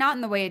 Not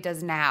in the way it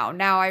does now.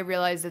 Now I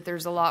realize that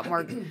there's a lot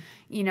more.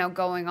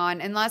 Going on.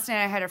 And last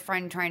night I had a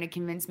friend trying to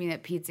convince me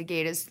that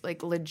Pizzagate is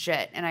like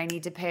legit and I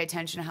need to pay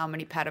attention to how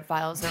many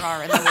pedophiles there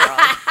are in the world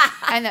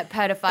and that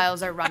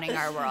pedophiles are running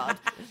our world,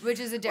 which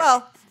is a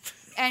different. Well,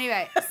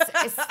 anyway,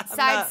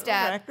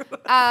 sidestep.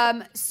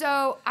 Okay.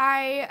 So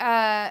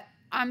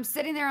I'm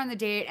sitting there on the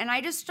date and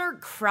I just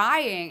start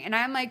crying and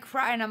I'm like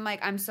crying. I'm like,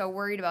 I'm so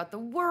worried about the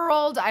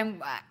world.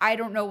 I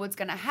don't know what's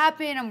going to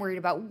happen. I'm worried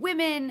about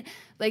women.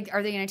 Like,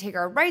 are they going to take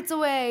our rights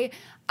away?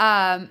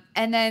 And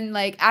then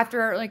like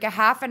after like a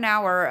half an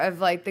hour of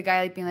like the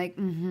guy like being like,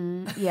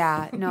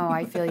 yeah, no,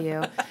 I feel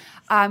you.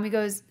 He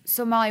goes,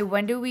 so Molly,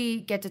 when do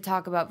we get to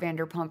talk about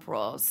Vanderpump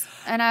Rules?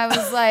 And I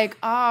was like,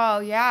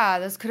 oh yeah,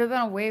 this could have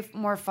been a way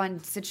more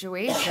fun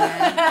situation.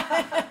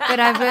 But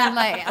I've been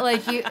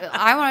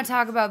I want to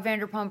talk about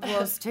Vanderpump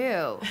Rules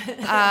too.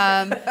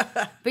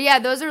 But yeah,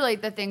 those are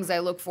like the things I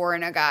look for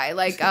in a guy,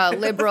 like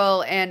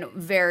liberal and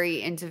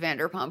very into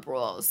Vanderpump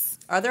Rules.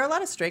 Are there a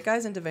lot of straight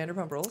guys into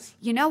Vanderpump Rules?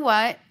 You know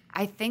what?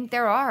 I think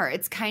there are.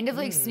 It's kind of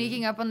like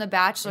sneaking up on The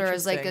Bachelor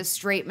as like a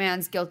straight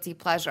man's guilty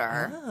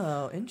pleasure.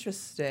 Oh,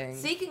 interesting.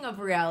 Speaking of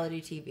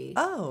reality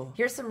TV,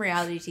 here's some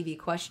reality TV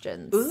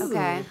questions.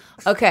 Ooh.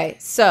 Okay,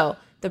 so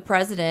the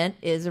president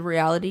is a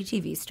reality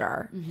TV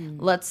star.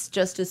 Let's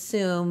just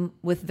assume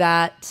with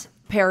that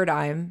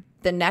paradigm,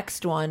 the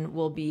next one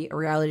will be a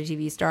reality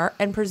TV star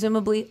and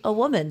presumably a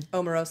woman.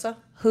 Omarosa?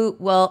 Who?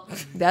 Well,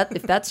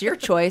 if that's your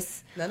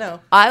choice, no.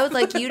 I would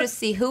like you to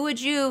see who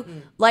would you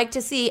like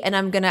to see, and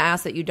I'm going to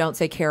ask that you don't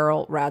say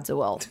Carol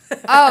Radziwill.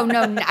 Oh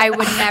no, I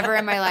would never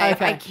in my life.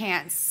 Okay. I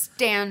can't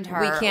stand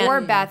her. We can't,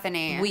 or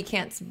Bethany. We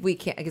can't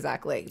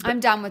exactly. I'm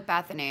done with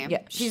Bethany.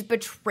 Yeah, she's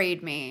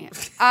betrayed me.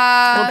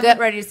 Well, get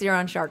ready to see her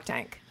on Shark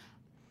Tank.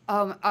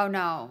 Oh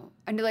no,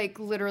 and like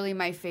literally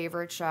my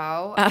favorite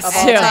show of all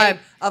time.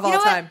 Of all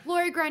time,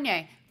 Lori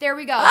Grenier. There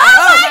we go.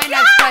 Oh my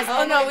next president.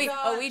 Oh no,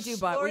 we do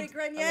Barbara. Lori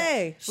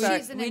Grenier.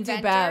 She's an inventor.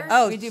 Do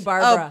Babs. We do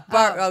Barbara.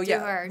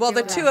 Yeah. Well,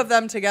 the two of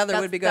them together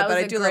would be good, but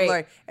I do love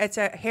Lori. It's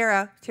a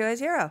hero to a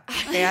zero,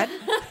 and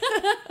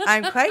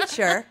I'm quite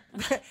sure.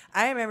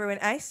 I remember when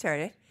I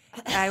started.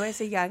 I was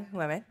a young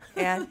woman,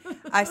 and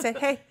I said,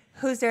 "Hey,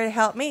 who's there to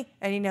help me?"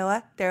 And you know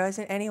what? There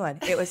wasn't anyone.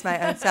 It was my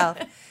own self.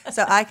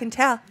 So I can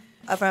tell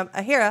from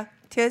a hero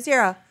to a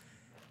zero.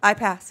 I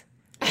pass.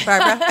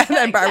 Barbara, and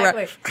then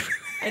Barbara. Exactly.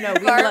 I know.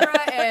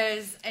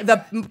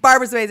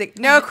 Barbara's amazing.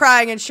 No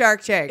crying in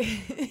Shark Tank.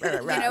 You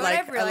know what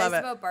I've realized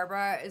about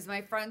Barbara is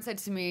my friend said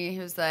to me, he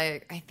was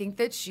like, I think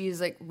that she's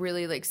like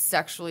really like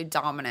sexually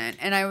dominant.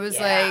 And I was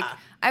like,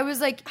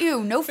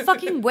 ew, no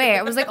fucking way.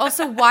 I was like,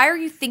 also, why are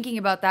you thinking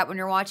about that when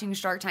you're watching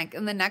Shark Tank?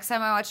 And the next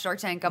time I watch Shark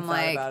Tank, I'm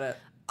like, about it.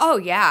 Oh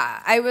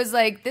yeah, I was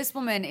like, this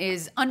woman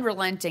is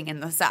unrelenting in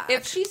the sex.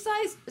 If she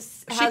has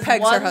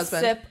pegs one her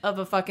husband. sip of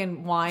a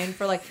fucking wine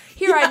for like,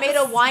 here I made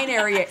a wine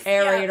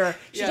aerator.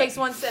 She takes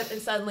one sip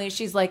and suddenly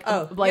she's like,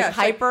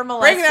 hyper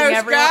molesting bring those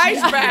everyone.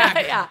 guys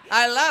back. Yeah.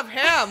 I love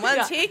him.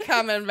 When's he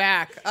coming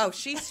back? Oh,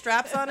 she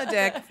straps on a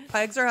dick,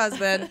 pegs her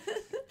husband.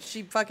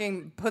 She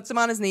fucking puts him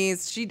on his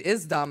knees. She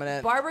is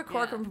dominant. Barbara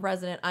Corcoran for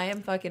president. I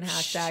am fucking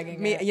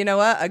hashtagging it. You know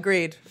what?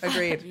 Agreed.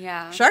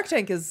 Yeah. Shark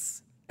Tank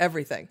is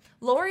everything.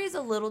 Lori's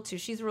a little too.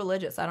 She's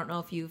religious. I don't know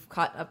if you've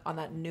caught up on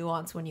that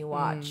nuance when you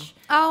watch.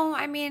 Oh,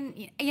 I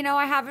mean,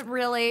 I haven't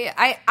really.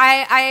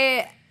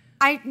 Why?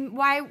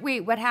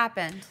 Wait, what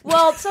happened?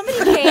 Well,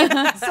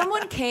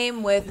 someone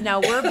came with. Now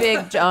we're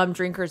big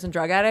drinkers and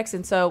drug addicts,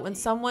 and so when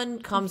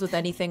someone comes with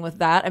anything with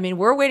that, I mean,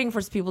 we're waiting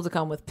for people to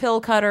come with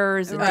pill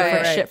cutters and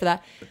different shit for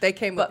that. But they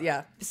came with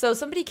So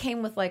somebody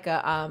came with like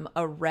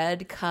a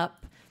red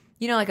cup,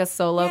 like a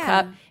solo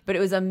cup, but it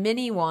was a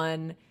mini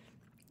one.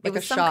 It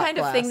was some kind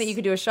of thing that you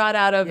could do a shot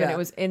out of, and it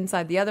was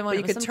inside the other one.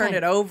 But you could turn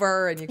it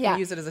over, and you could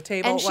use it as a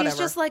table, and whatever. she's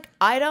just like,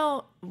 I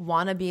don't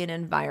want to be in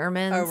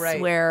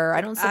environments where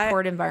I don't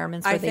support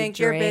environments where they drink. I think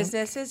your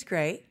business is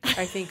great.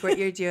 I think what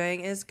you're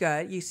doing is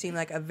good. You seem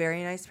like a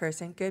very nice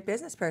person, good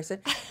business person,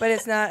 but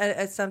it's not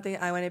it's something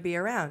I want to be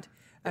around.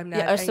 I'm not.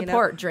 I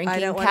support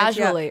drinking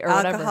casually or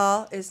whatever.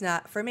 Alcohol is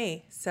not for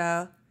me,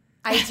 so...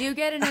 I do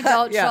get an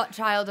adult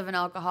child of an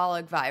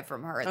alcoholic vibe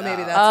from her, though. Oh,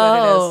 maybe that's what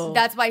it is.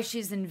 That's why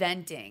she's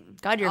inventing.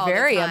 God, you're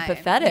very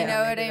empathetic. You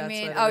know what I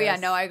mean? Oh yeah,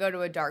 no, I go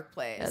to a dark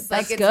place. That's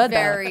like, it's good.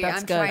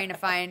 I'm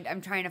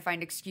trying to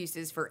find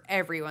excuses for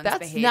everyone's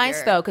behavior. That's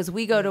nice though, because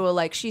we go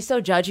to she's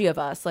so judgy of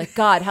us. Like,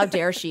 God, how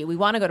dare she? We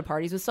want to go to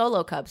parties with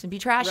solo cups and be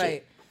trashy.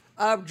 Right.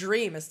 Our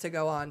dream is to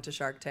go on to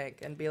Shark Tank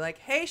and be like,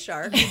 "Hey,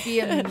 shark," Be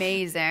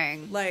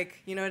amazing. like,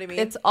 you know what I mean?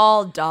 It's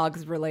all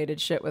dogs related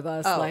shit with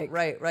us. oh, like,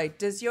 right.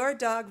 Does your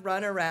dog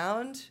run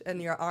around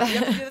and your arm? You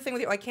have to do the thing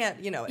with your. I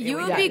can't. You know. You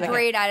would be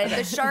great at it.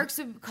 The sharks,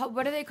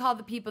 what do they call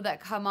the people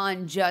that come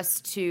on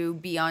just to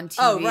be on TV?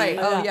 Oh, right.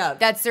 Oh, yeah.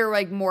 That's their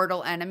like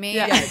mortal enemy.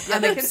 Yeah,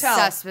 I'm they can tell.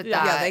 obsessed with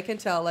that. Yeah, they can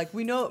tell. Like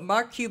we know,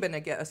 Mark Cuban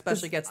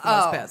especially gets the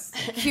most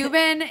pissed.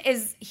 Cuban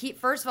is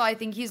first of all, I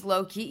think he's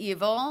low key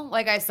evil.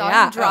 Like I saw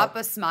Yeah. him drop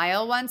a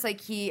smile once. Like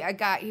he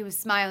was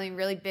smiling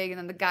really big, and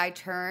then the guy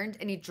turned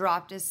and he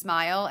dropped his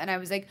smile, and I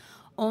was like,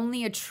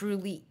 only a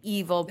truly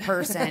evil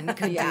person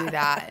could do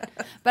that.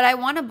 But I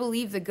want to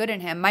believe the good in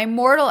him. My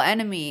mortal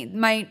enemy,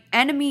 my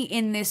enemy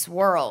in this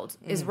world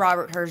is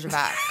Robert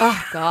Herjavec.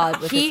 oh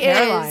God, with He his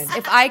hairline. is.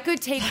 If I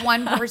could take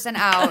one person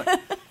out,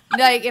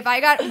 like if I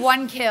got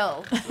one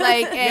kill,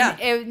 like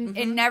and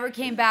it never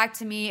came back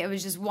to me. It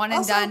was just one and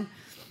Also, done.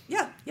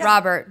 Yeah.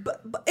 Robert.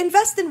 But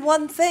invest in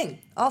one thing.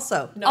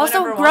 Also,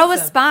 Also, grow a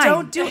spine.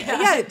 don't do.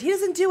 Yeah, he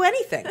doesn't do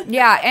anything.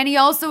 Yeah, and he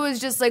also is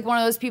just like one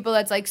of those people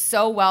that's like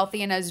so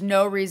wealthy and has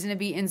no reason to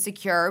be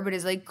insecure, but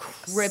is like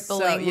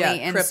cripplingly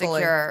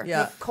insecure.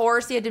 Yeah. Of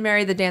course, he had to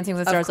marry the Dancing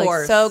with the Of Stars. Like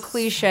course. so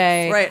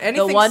cliche. Right, The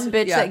anything- one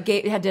bitch yeah.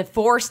 that had to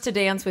force to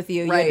dance with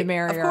you. You had to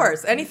marry her. Of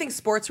course. Anything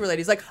sports related.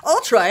 He's like,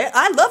 I'll try it.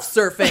 I love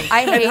surfing.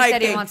 I and hate that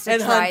hiking he wants to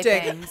and try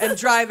hunting things. and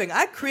driving.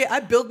 I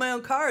build my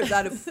own cars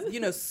out of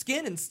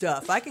skin and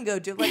stuff. I can go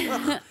do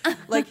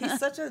like he's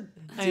such a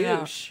I know.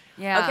 douche.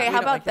 Yeah. Okay, We how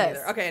don't about like him this?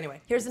 either. Okay,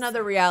 anyway. Here's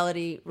another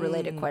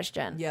reality-related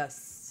question.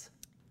 Yes.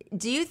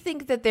 Do you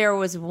think that there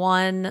was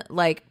one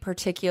like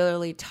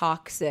particularly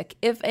toxic,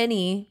 if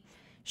any,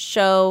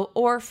 show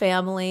or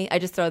family? I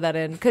just throw that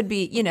in. Could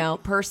be,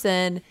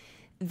 person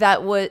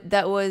that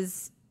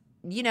was,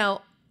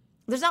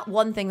 there's not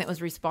one thing that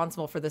was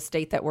responsible for the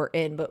state that we're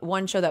in, but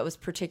one show that was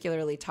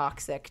particularly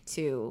toxic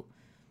to,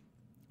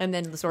 and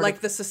then the sort Like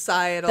of the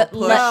societal That push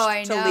led-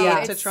 I to know. lead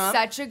It's to Trump.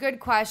 such a good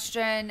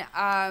question.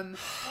 I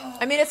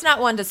mean, it's not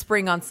one to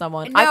spring on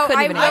someone. No, I couldn't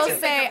I even will answer.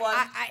 say of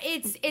one.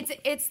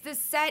 it's the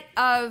set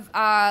of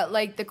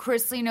like the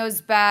Chrisley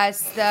Knows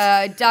Best,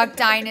 the Duck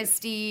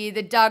Dynasty,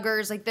 the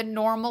Duggars, like the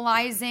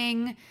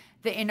normalizing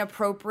the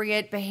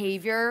inappropriate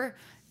behavior.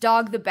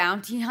 Dog the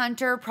Bounty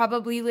Hunter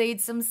probably laid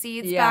some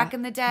seeds back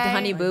in the day. The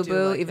Honey Boo do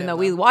Boo, like even it, though though.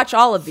 we watch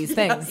all of these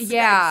things.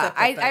 Yeah, Except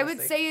for I would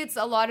fantasy. say it's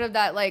a lot of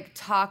that like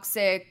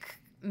toxic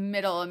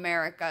middle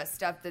America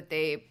stuff that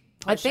they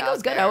I push think it out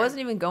was good. there. I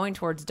wasn't even going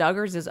towards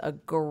Duggars is a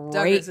great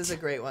Duggars is a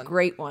great one.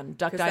 Great one.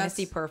 Duck 'Cause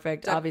Dynasty, that's-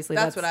 perfect. Duck- Obviously,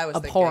 that's what I was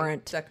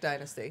abhorrent. thinking. Duck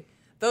Dynasty.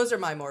 Those are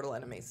my mortal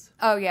enemies.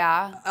 Oh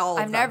yeah, All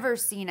of I've them. never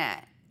seen it.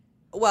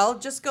 Well,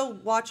 just go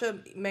watch a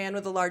man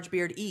with a large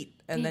beard eat,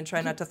 and then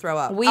try not to throw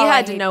up. We Oh, I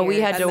had to hate know. We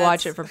beard. had to And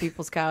watch that's- it from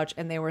People's Couch,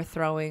 and they were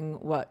throwing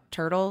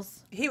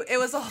turtles. It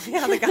was all the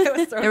guy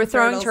was throwing. They were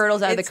throwing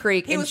turtles out of the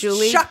creek, he and was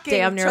Julie chucking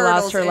damn near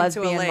lost her turtles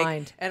into a lesbian lake,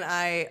 mind. And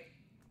I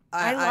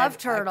love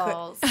could-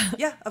 turtles.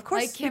 yeah, of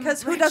course, Like Kim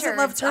because who doesn't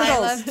love Richards. turtles? I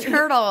love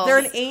turtles. They're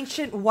an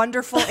ancient,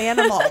 wonderful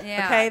animal.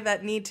 Yeah. Okay,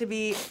 that need to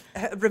be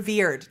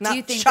revered, not Do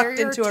you think they're chucked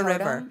your into a totem?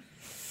 river.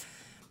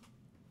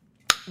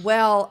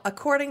 Well,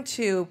 according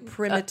to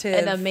primitive,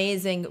 An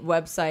amazing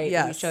website.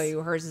 Yes. We show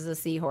you. Hers is a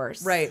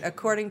seahorse. right?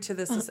 According to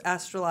this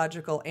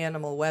astrological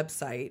animal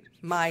website,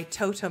 my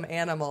totem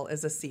animal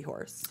is a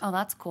seahorse. Oh,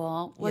 that's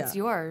cool. What's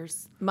Yeah.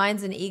 yours?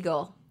 Mine's an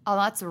eagle. Oh,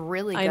 that's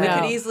really good. I know.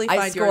 could easily I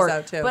find yours scored.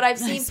 out, too. But I've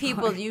seen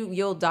people.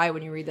 You'll die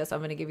when you read this. I'm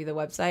going to give you the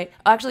website.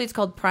 Actually, it's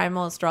called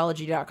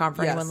primalastrology.com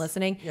for Yes. anyone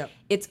listening. Yep.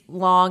 It's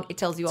long. It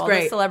tells you all the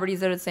great.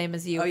 celebrities that are the same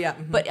as you. Oh, yeah.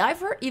 Mhm. But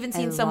I've even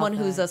seen love someone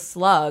who's that. a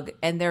slug,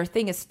 and their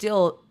thing is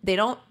still they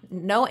don't.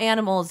 No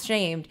animal is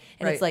shamed,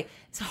 and it's Right. like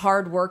it's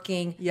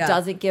hardworking, Yeah.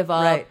 doesn't give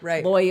up,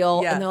 Right.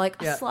 loyal, Yeah. and they're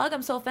like a Yeah. slug.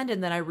 I'm so offended.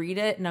 And then I read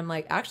it, and I'm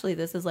like, actually,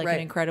 this is like Right.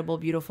 an incredible,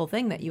 beautiful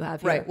thing that you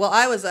have here. Right. Well,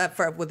 I was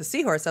with the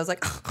seahorse. I was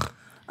like,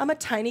 I'm a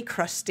tiny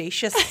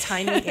crustaceous,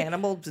 tiny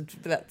animal that's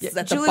at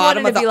the Julie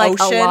bottom wanted of to the be like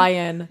a ocean.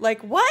 lion.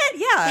 Like what?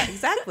 Yeah,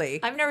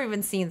 exactly. I've never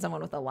even seen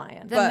someone with a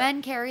lion. The but-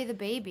 men carry the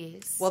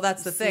babies. Well,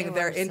 that's the thing.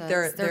 They're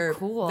Seahorses.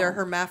 cool. They're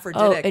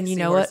hermaphroditic. Oh, and you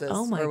know what? seahorses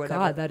Oh my or whatever.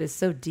 god, that is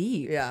so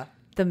deep. Yeah.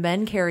 The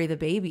men carry the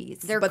babies.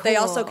 They're But they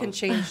also cool. can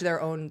change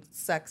their own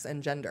sex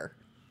and gender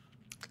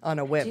on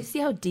a whim. Do you see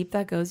how deep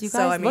that goes, you guys?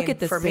 So, I Look mean, at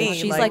this for thing. me,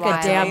 She's like, like, wow.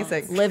 a damn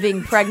amazing.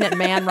 living pregnant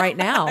man right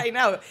now. I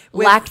know.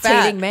 With Lactating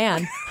fat.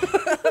 man.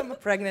 I'm a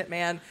pregnant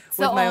man It's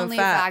with the my own only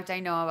fat. fact I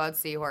know about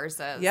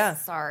seahorses. Yeah.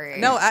 Sorry.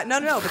 No,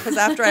 no. Because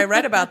after I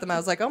read about them, I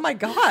was like, oh my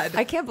god,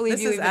 I can't believe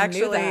this you is even knew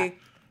actually that.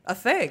 a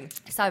thing.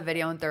 I saw a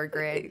video in 3rd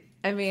grade.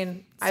 I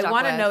mean, I Stuck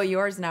want to with. know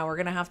yours now. We're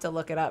gonna have to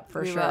look it up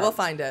for We sure. will. We'll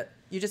find it.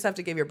 You just have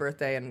to give your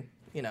birthday and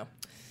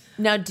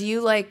Now, do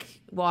you like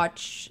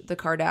watch the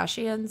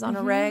Kardashians on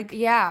a reg?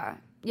 Yeah.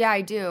 Yeah,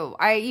 I do.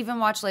 I even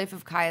watch Life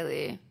of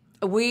Kylie.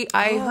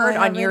 I heard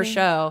I on your haven't.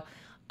 show,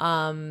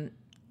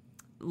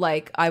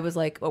 like I was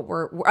like,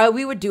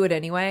 we would do it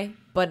anyway,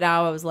 but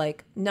now I was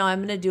like, no,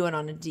 I'm gonna do it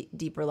on a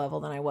deeper level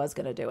than I was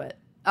gonna do it.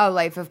 Oh,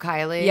 Life of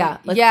Kylie. Yeah.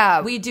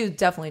 Yeah. We do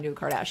definitely do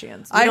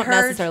Kardashians. We I don't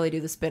heard- necessarily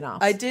do the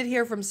spin-offs. I did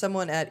hear from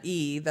someone at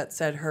E that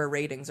said her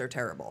ratings are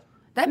terrible.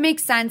 That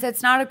makes sense.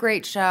 It's not a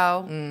great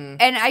show.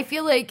 And I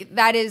feel like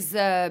that is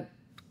the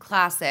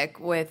classic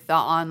with the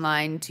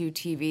online to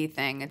TV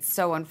thing. It's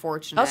so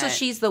unfortunate. Also,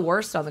 she's the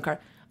worst on the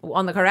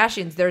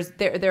Kardashians.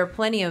 There are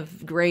plenty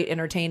of great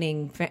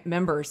entertaining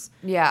members.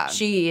 Yeah.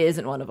 She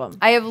isn't one of them.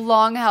 I have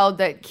long held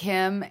that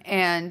Kim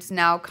and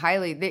now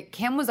Kylie, that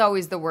Kim was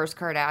always the worst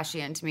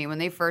Kardashian to me. When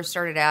they first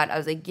started out, I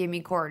was like, give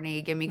me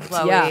Kourtney, give me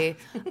Khloe.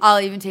 Yeah. I'll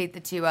even take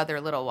the 2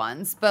 other little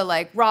ones. But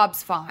like,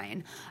 Rob's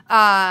fine.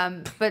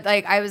 But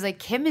like, I was like,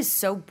 Kim is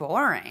so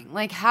boring.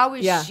 Like, how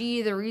is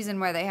she the reason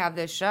why they have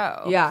this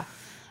show? Yeah.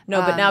 No,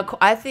 but now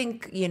I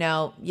think,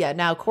 now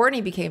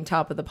Kourtney became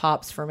top of the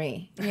pops for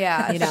me.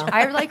 Yeah.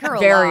 I like her a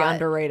Very lot.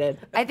 underrated.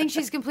 I think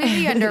she's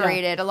completely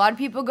underrated. A lot of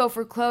people go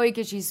for Khloe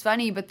because she's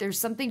funny, but there's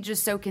something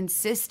just so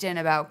consistent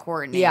about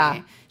Kourtney.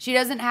 Yeah. She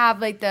doesn't have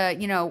like the,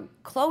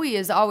 Khloe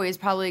is always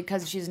probably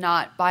because she's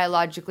not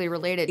biologically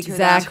related to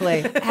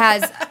Exactly. them,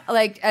 has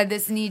like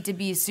this need to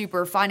be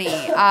super funny.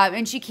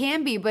 And she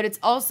can be, but it's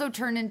also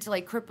turned into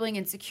like crippling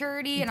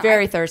insecurity. And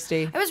Very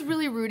thirsty. I was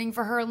really rooting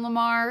for her and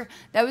Lamar.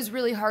 That was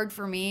really hard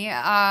for me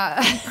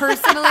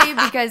personally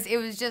because it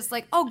was just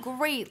like, oh,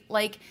 great.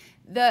 Like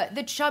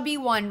the chubby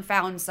one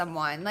found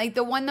someone. Like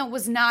the one that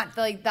was not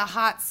the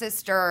hot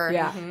sister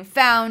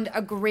found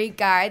a great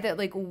guy that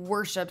like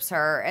worships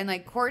her. And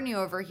like Kourtney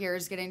over here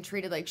is getting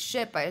treated like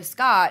shit by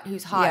Scott,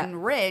 who's hot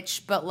and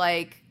rich, but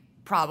like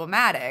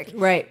problematic.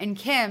 Right. And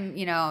Kim,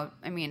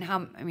 I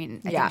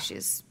think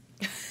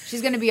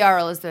she's going to be our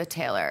Elizabeth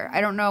Taylor.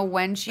 I don't know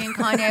when she and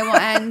Kanye will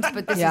end,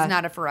 but this is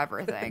not a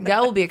forever thing.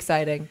 That will be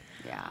exciting.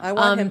 Yeah. I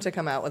want him to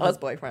come out with his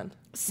boyfriend.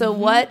 So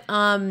what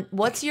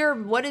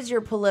is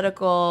your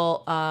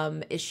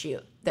political issue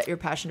that you're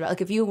passionate about?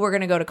 Like if you were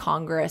going to go to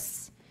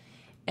Congress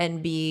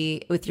and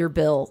be with your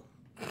bill,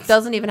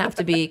 doesn't even have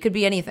to be, it could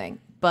be anything,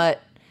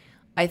 but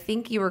I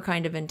think you were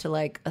kind of into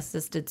like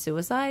assisted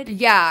suicide.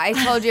 Yeah, I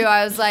told you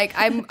I was like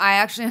I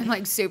actually am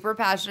like super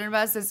passionate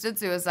about assisted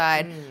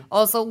suicide.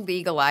 Also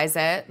legalize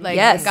it. Like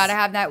you've got to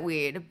have that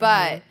weed.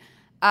 But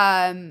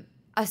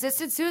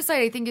assisted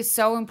suicide I think is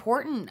so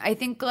important. I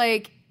think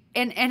like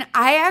and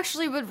I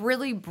actually would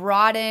really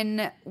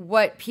broaden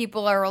what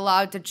people are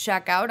allowed to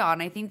check out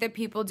on. I think that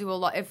people do a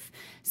lot if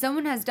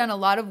someone has done a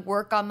lot of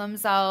work on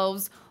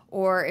themselves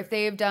or if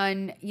they have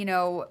done,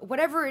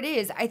 whatever it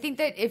is, I think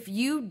that if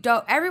you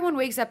don't, everyone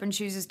wakes up and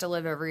chooses to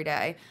live every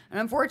day. And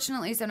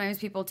unfortunately, sometimes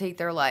people take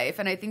their life.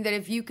 And I think that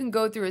if you can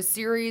go through a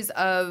series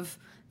of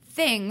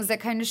things that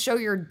kind of show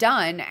you're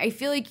done, I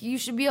feel like you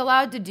should be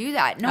allowed to do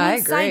that. No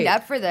one signed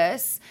up for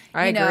this.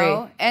 I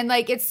agree. And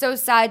like, it's so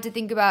sad to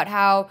think about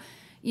how,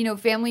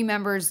 family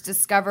members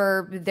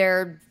discover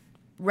their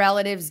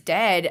relatives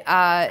dead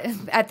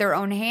at their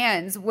own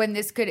hands when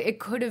it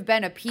could have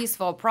been a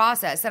peaceful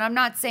process. And I'm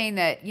not saying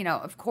that,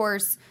 of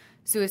course,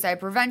 suicide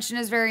prevention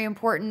is very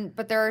important,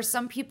 but there are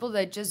some people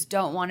that just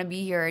don't want to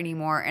be here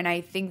anymore. And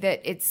I think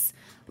that it's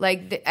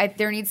like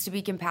there needs to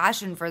be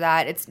compassion for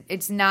that.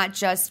 It's not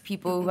just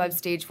people who have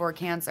stage 4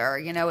 cancer.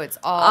 It's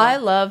all. I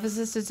love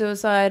assisted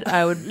suicide.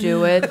 I would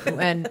do it,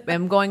 and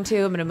I'm going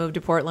to move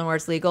to Portland where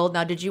it's legal.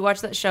 Now, did you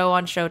watch that show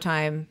on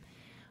Showtime?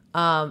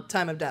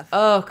 Time of Death.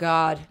 Oh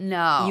God,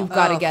 no! You've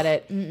got to get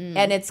it,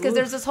 and it's because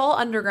there's this whole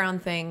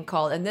underground thing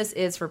called, and this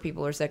is for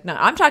people who are sick. No,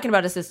 I'm talking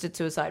about assisted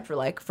suicide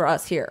for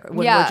us here when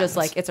we're just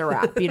like it's a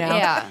wrap,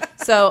 Yeah.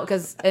 So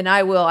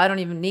I don't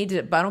even need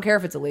to, but I don't care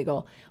if it's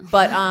illegal,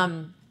 but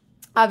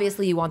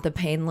obviously you want the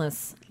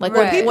painless. Like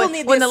Right.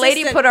 when the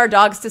lady put our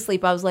dogs to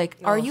sleep, I was like,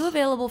 are you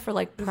available for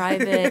like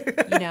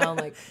private,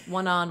 like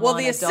one-on-one? Well,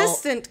 the adult?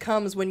 assistant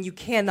comes when you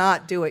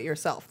cannot do it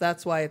yourself.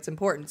 That's why it's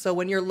important. So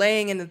when you're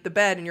laying in the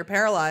bed and you're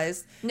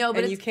paralyzed,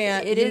 but you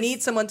can't, you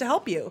need someone to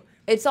help you.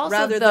 It's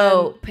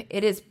also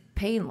it is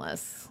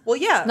painless. Well,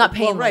 yeah, not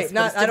painless. Well, right.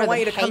 But I don't want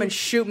you to come and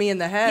shoot me in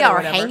the head. Yeah, or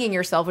whatever. Hanging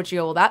yourself, which you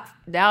go, well,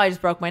 now I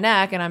just broke my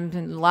neck and I'm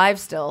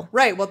alive still.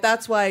 Right. Well,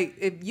 that's why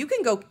if you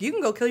can go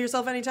kill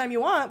yourself anytime you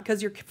want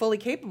because you're fully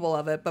capable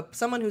of it. But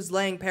someone who's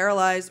laying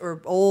paralyzed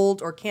or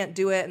old or can't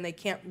do it and they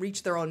can't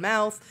reach their own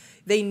mouth,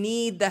 they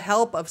need the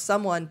help of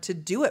someone to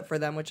do it for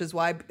them, which is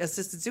why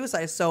assisted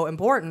suicide is so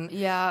important.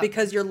 Yeah.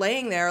 Because you're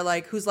laying there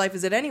like, whose life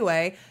is it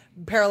anyway?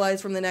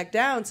 Paralyzed from the neck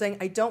down, saying,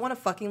 I don't want to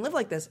fucking live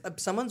like this.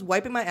 Someone's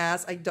wiping my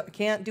ass. I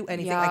can't do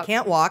anything. Yeah. I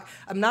can't walk.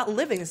 I'm not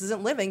living. This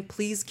isn't living.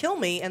 Please kill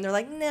me. And they're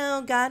like,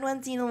 no, God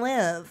wants you to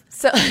live.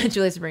 So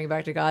Julia's bringing it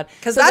back to God.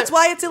 Because that's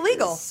why it's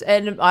illegal.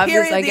 And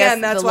Period. I guess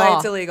That's why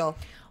it's illegal.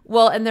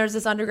 Well, and there's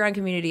this underground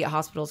community at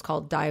hospitals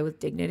called Die with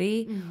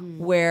Dignity,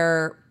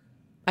 where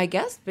I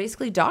guess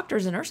basically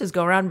doctors and nurses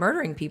go around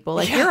murdering people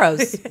like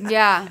heroes.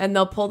 Yeah. And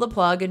they'll pull the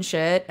plug and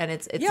shit, and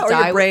it's or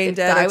your brain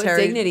dead, die with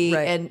dignity,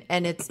 right.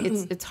 and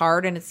it's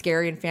hard and it's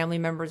scary, and family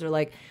members are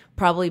like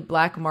probably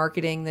black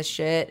marketing this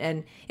shit,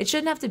 and it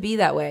shouldn't have to be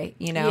that way,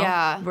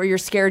 Yeah. where you're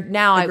scared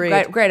now.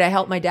 Agreed. Great, I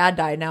helped my dad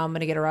die. Now I'm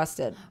going to get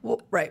arrested.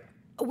 Well, right.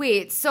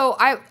 Wait, so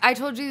I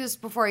told you this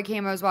before I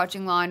came. I was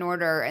watching Law and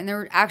Order, and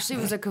there actually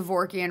was a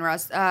Kevorkian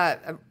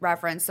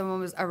reference. Someone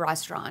was a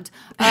restaurant,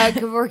 a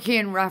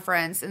Kevorkian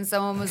reference, and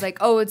someone was like,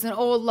 "Oh, it's an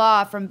old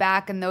law from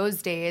back in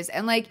those days,"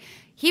 and like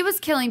he was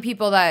killing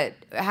people that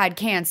had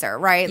cancer,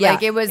 right? Yeah.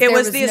 Like it was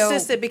the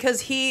assisted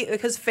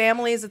because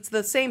families. It's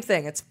the same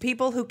thing. It's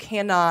people who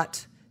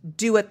cannot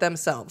do it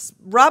themselves.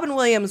 Robin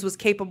Williams was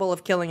capable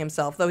of killing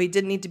himself, though he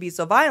didn't need to be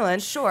so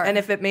violent. Sure. And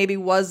if it maybe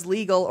was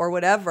legal or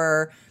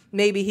whatever,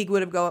 maybe he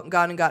would have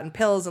gone and gotten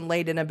pills and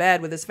laid in a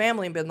bed with his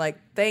family and been like,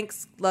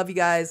 thanks, love you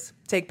guys,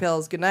 take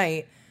pills, good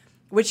night,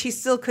 which he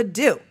still could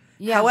do.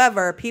 Yeah.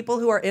 However, people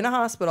who are in a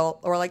hospital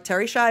or like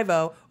Terry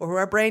Schiavo or who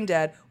are brain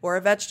dead or are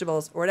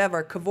vegetables or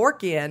whatever,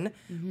 Kevorkian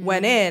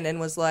went in and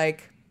was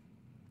like,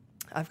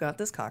 I've got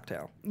this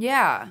cocktail.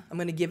 Yeah. I'm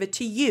going to give it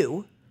to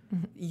you.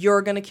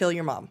 You're going to kill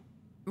your mom.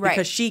 Right.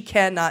 Because she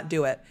cannot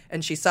do it.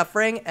 And she's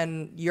suffering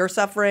and you're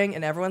suffering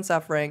and everyone's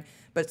suffering.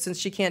 But since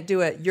she can't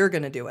do it, you're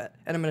going to do it.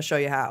 And I'm going to show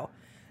you how.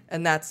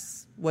 And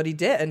that's what he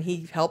did. And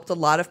he helped a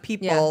lot of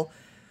people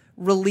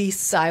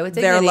release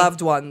their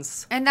loved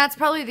ones. And that's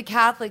probably the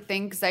Catholic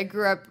thing because I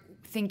grew up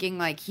thinking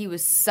like he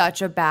was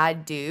such a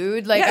bad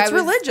dude. Like it's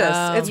religious.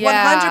 It's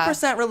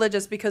 100%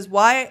 religious because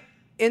why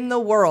in the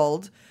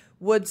world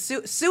would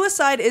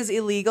suicide is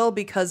illegal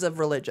because of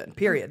religion,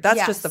 period.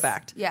 That's just the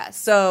fact. Yes.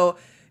 So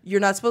you're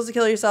not supposed to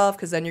kill yourself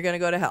because then you're going to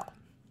go to hell.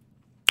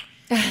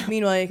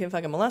 Meanwhile, you can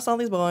fucking molest all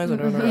these boys.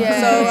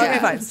 Okay,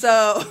 fine.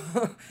 So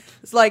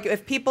it's like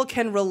if people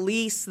can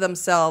release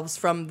themselves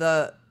from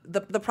the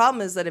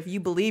problem is that if you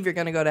believe you're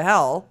going to go to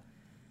hell,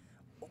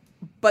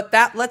 but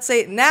that, let's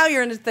say now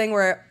you're in a thing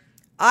where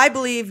I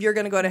believe you're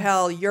going to go to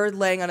hell, you're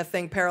laying on a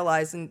thing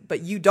paralyzed,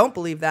 but you don't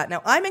believe that.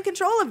 Now I'm in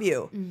control of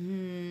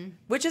you,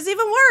 which is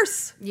even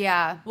worse.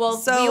 Yeah. Well,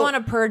 so, if you want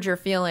to purge your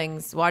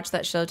feelings, watch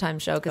that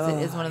Showtime show because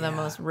it is one of the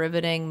most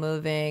riveting,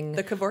 moving.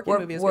 The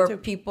Kevorkian movie is where good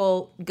too.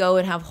 People go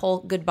and have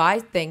whole goodbye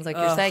things, like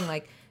you're saying,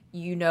 like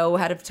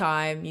ahead of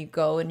time. You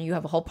go and you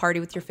have a whole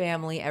party with your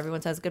family.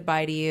 Everyone says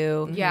goodbye to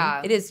you.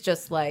 Yeah. It is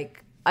just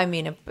like, I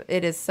mean,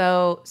 it is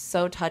so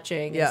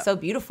touching and so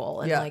beautiful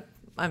and like.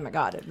 Oh my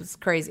God, it was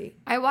crazy.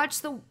 I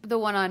watched the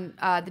one on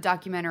the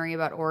documentary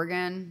about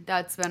Oregon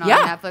that's been on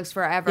Netflix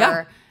forever.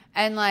 Yeah.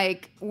 And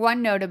like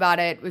one note about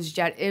it was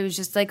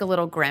just like a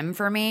little grim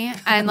for me.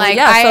 And like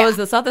so is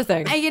this other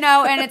thing. And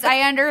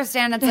I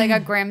understand it's like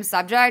a grim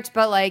subject,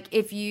 but like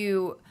if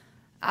you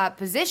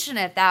position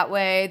it that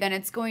way, then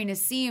it's going to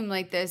seem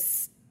like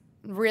this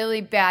really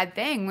bad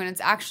thing when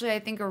it's actually I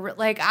think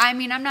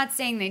I'm not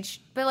saying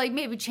but like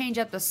maybe change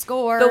up the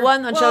score. The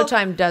one on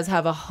Showtime does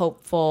have a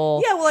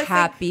hopeful,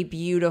 happy,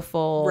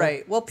 beautiful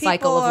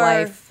cycle of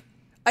life.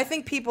 I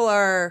think people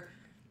are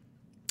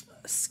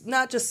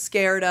not just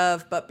scared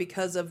of, but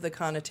because of the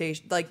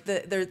connotation, like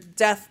their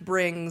death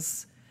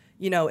brings,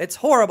 it's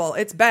horrible,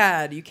 it's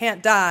bad, you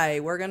can't die,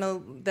 we're gonna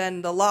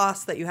then the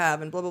loss that you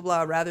have and blah blah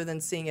blah, rather than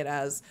seeing it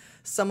as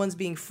someone's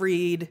being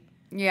freed.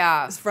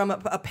 Yeah, from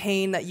a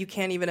pain that you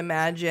can't even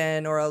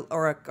imagine,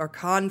 or a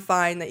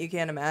confine that you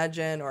can't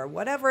imagine, or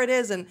whatever it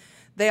is. And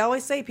they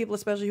always say people,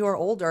 especially who are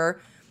older,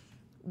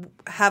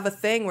 have a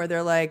thing where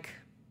they're like,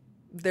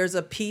 "There's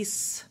a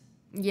peace."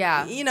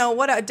 Yeah,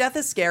 death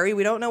is scary.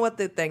 We don't know what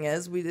the thing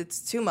is. It's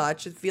too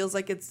much. It feels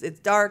like it's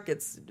dark.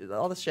 It's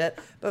all the shit.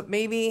 But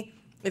maybe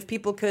if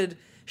people could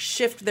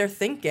shift their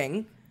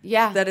thinking.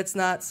 Yeah. That it's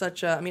not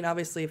such a... I mean,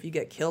 obviously, if you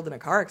get killed in a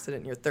car accident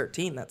and you're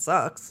 13, that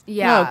sucks.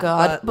 Yeah. Oh,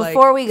 God.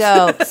 Before we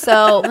go,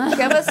 so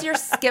give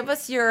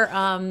us your...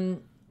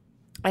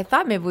 I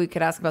thought maybe we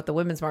could ask about the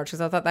Women's March because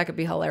I thought that could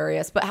be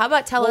hilarious. But how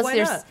about tell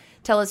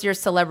us your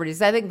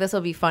celebrities. I think this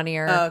will be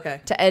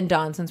funnier to end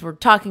on since we're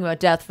talking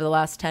about death for the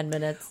last 10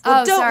 minutes.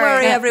 Well, don't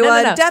worry,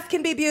 everyone. No. Death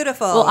can be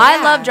beautiful. Well,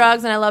 I love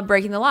drugs and I love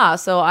breaking the law.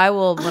 So I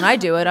will, when I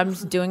do it, I'm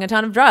just doing a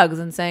ton of drugs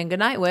and saying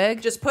goodnight,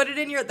 Wig. Just put it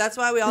in your... That's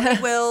why we all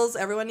need wills.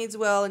 Everyone needs a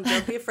will, and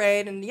don't be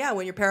afraid. And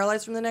when you're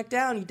paralyzed from the neck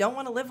down, you don't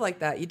want to live like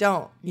that. You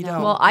don't.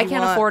 Well, I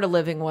can't afford a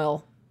living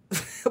will.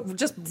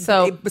 Just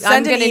so send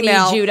I'm going to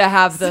need you to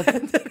have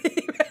the...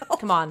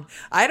 Come on.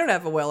 I don't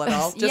have a will at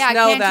all. Just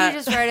know can't that. You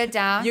just write it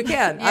down? You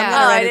can. Yeah. I'm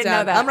going to write it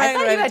down. Know that. I'm I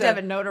thought you had to have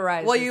it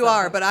notarized. Well, you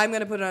are, but I'm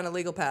going to put it on a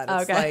legal pad.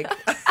 It's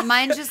like...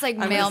 Mine's just like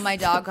mail my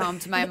dog home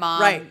to my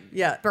mom. Right,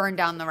 yeah. Burn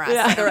down the rest.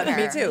 Yeah.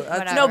 Me too.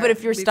 No, but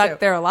if you're stuck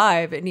there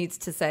alive, it needs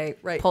to say,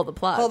 pull the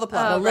plug. Pull the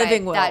plug. The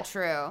living will. That's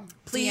true.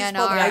 Please pull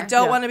the plug. I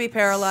don't want to be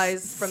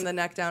paralyzed from the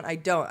neck down. I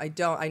don't.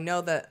 I know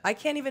that I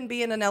can't even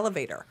be in an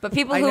elevator. But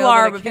people who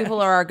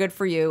are good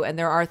for you, and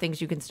there are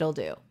things you can still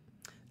do.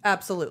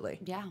 Absolutely.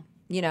 Yeah.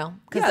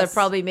 Because there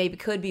probably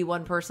could be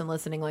one person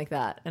listening like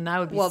that, and I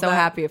would be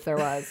happy if there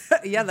was.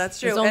 Yeah, that's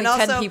true. There's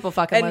only 10 people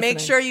fucking listening. listening. Make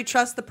sure you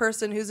trust the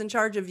person who's in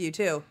charge of you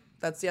too.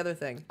 That's the other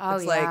thing. Oh,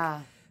 it's like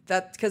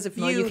that because if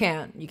you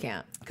can't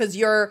because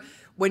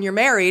when you're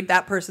married,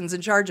 that person's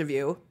in charge of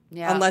you.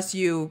 Yeah. Unless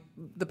the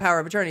power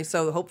of attorney.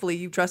 So hopefully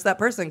you trust that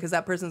person because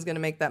that person's going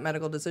to make that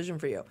medical decision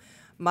for you.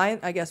 Mine,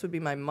 I guess, would be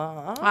my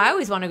mom. I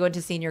always want to go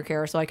into senior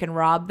care so I can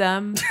rob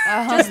them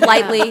just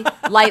lightly.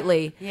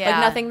 Yeah. Like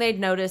nothing they'd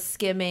notice,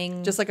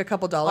 skimming. Just like a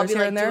couple I'll dollars be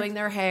here like and there. doing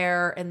their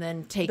hair and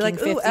then taking Be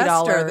like, ooh,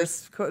 $50.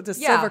 Esther, this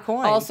silver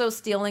coin. Also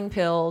stealing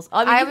pills.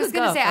 I, mean, I you was could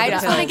going to go say, for I the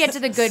just want to pills. get to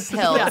the good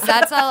pills.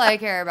 That's all I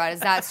care about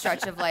is that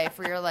stretch of life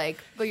where you're like,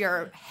 but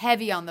you're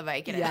heavy on the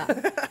Vicodin.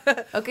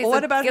 Yeah. Okay. Well, so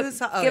what about give, who's-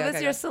 give okay, us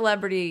okay, your go.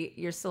 celebrity.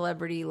 Your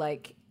celebrity,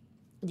 like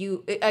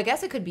you. I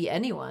guess it could be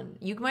anyone.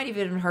 You might have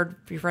even heard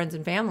your friends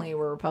and family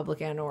were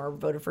Republican or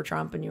voted for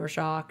Trump, and you were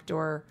shocked.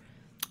 Or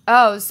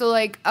Oh, so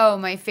like,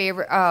 my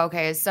favorite. Oh,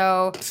 okay.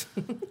 So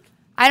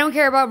I don't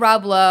care about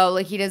Rob Lowe.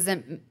 Like, he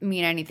doesn't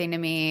mean anything to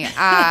me.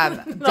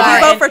 Did you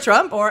vote for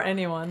Trump? or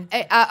anyone.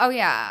 Oh,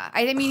 yeah.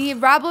 I mean,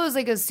 Rob Lowe is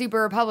like a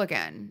super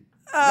Republican.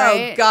 Oh,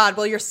 right? God.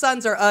 Well, your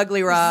sons are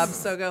ugly, Rob,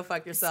 so go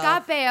fuck yourself.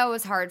 Scott Baio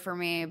was hard for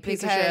me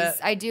Piece of because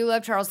shit. I do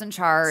love Charleston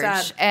Charge,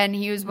 Sad. and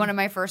he was one of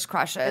my first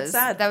crushes. It's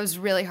sad. That was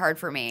really hard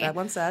for me. That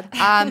one's sad.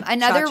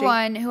 Another Chachi.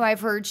 one who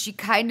I've heard she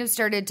kind of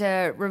started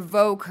to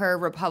revoke her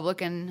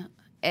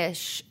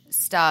Republican-ish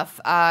stuff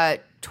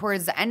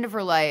towards the end of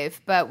her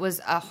life, but was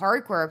a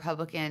hardcore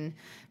Republican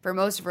for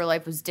most of her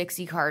life was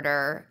Dixie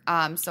Carter,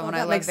 someone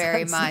that I love makes very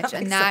sense. much, That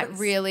and makes that sense.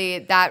 really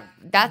that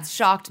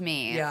shocked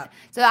me. Yeah.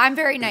 So I'm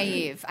very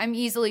naive. I'm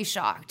easily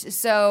shocked.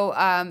 So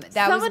that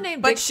Someone was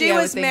named But Dixie, she I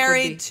would was think, would be-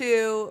 married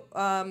to,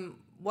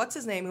 what's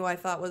his name, who I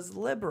thought was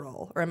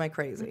liberal. Or am I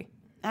crazy?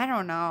 I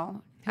don't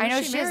know. Who I know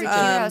is she she has a cute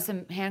married to? house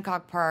in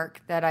Hancock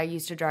Park that I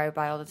used to drive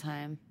by all the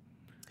time.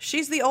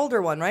 She's the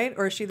older one, right?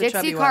 Or is she the Dixie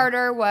chubby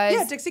Carter one? was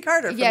Yeah, Dixie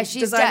Carter. From Yeah,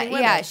 she's Designing dead.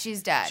 Women. Yeah,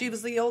 she's dead. She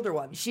was the older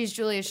one. She's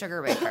Julia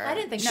Sugarbaker. I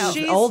didn't think No. she was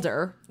She's-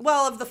 older.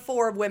 Well, of the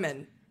four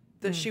women,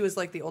 that she was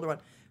like the older one.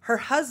 Her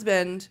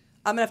husband,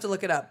 I'm gonna have to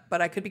look it up,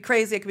 but I could be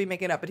crazy. I could be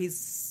making it up, but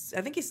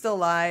I think he's still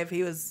alive.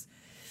 He was.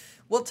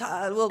 We'll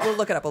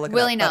look it up. We'll look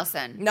Willie it up.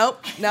 But- Nelson.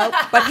 Nope.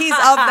 But he's of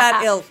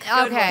that ilk.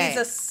 Okay. He's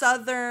a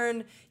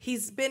Southern.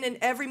 He's been in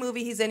every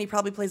movie he's in. He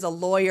probably plays a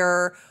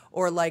lawyer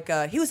or like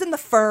he was in The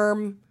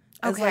Firm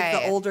as like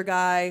Okay. the older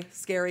guy,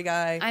 scary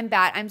guy. I'm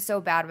bad. I'm so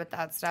bad with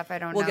that stuff. I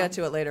don't We'll know. get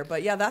to it later,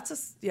 but yeah,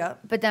 yeah.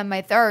 But then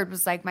my third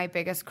was like my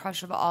biggest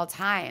crush of all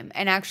time.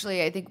 And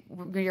actually, I think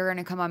you're going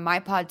to come on my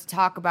pod to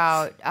talk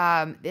about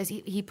this.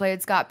 He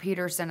played Scott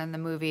Peterson in the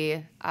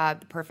movie The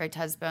Perfect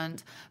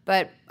Husband.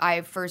 But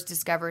I first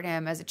discovered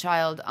him as a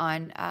child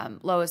on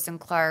Lois and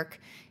Clark.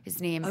 His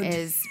name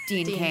is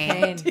Dean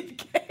Cain.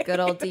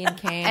 Good old Dean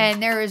Cain.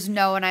 And there is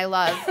no one I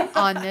love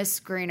on this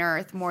green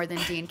earth more than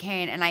Dean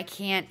Cain. And I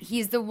can't.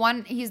 He's the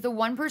one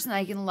person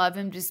I can love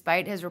him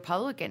despite his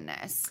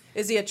Republicanness.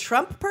 Is he a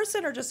Trump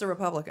person or just a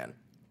Republican?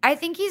 I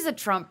think he's a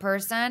Trump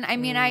person. I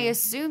mean, I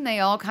assume they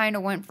all kind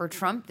of went for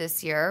Trump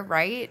this year,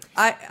 right?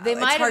 They it's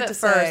might hard have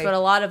to at first, say. but a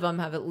lot of them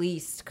have at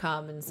least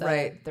come and said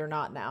Right. they're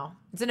not now.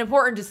 It's an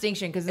important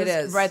distinction because It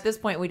is. right at this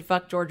point we'd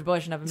fuck George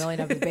Bush and have a million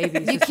of his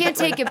babies. You can't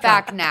take it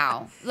back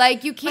now.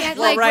 Like, you can't,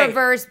 Well, like, right.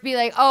 reverse, be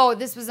like, oh,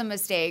 this was a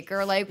mistake,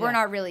 or, like, we're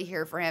not really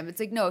here for him. It's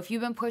like, no, if you've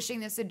been pushing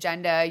this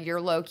agenda,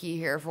 you're low-key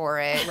here for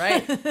it.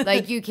 Right.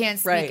 Like, you can't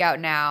speak Right. out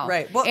now.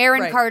 Right. Well,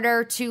 Aaron right.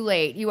 Carter, too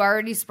late. You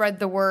already spread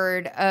the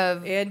word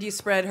of... And you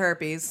spread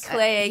herpes.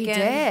 Clay He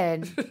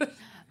Aiken. did.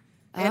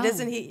 And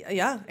isn't he?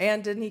 Yeah.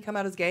 And didn't he come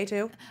out as gay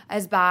too?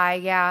 As bi,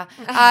 yeah.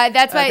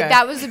 That's why Okay.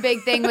 that was a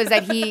big thing, was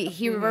that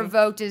he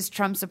revoked his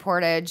Trump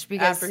supportage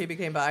because After he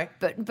became bi.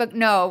 but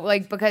no,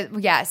 like, because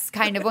yes,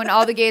 kind of when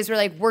all the gays were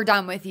like, we're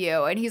done with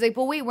you, and he's like,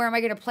 well, wait, where am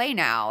I going to play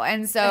now?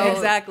 And so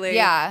Exactly.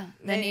 yeah.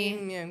 Then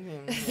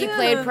he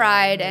played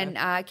Pride and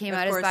came Of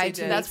out as course bi he 2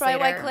 did. weeks That's probably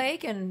why later. Clay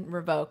Aiken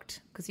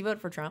revoked because he voted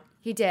for Trump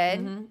He did.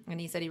 and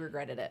he said he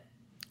regretted it.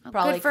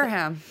 Good for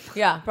him.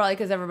 Yeah, probably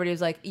because everybody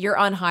was like, "You're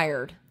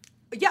unhired."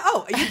 Yeah.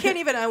 Oh, you can't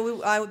even.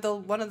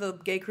 One of the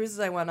gay cruises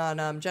I went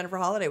on, Jennifer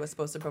Holliday was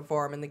supposed to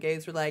perform, and the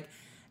gays were like,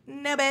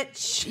 "No,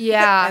 bitch."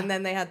 Yeah. And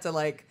then they had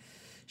to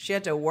she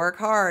had to work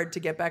hard to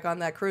get back on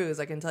that cruise.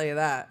 I can tell you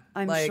that.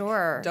 I'm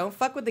sure. Don't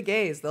fuck with the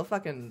gays. They'll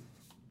fucking.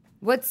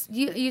 What's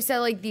you said,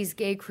 like, these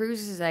gay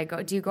cruises I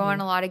go. Do you go on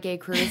a lot of gay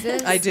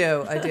cruises? I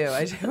do.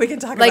 We can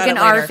talk Like about an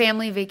it later. Our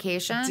Family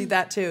Vacation? Do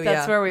that too.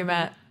 That's yeah. where we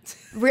met.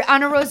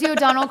 On a Rosie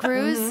O'Donnell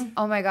cruise?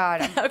 Oh my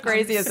God. How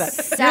crazy is that? You're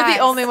Obsessed.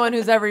 the only one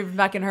who's ever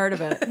fucking heard of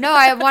it. No,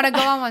 I want to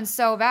go on one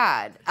so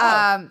bad.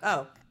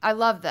 Oh. I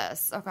love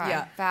this. Okay.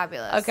 Yeah.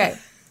 Fabulous. Okay.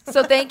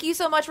 So thank you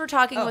so much for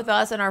talking with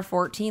us and our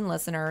 14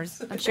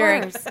 listeners.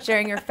 Sharing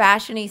your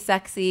fashiony,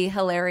 sexy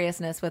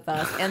hilariousness with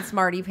us and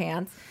smarty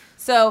pants.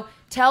 So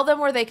tell them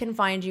where they can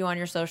find you on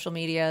your social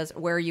medias,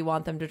 where you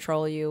want them to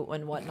troll you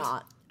and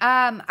whatnot.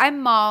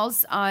 I'm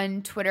Malls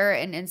on Twitter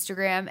and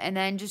Instagram, and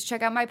then just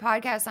check out my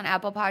podcast on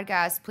Apple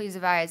Podcasts. Please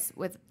Advise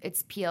with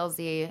it's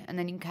PLZ, and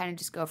then you can kind of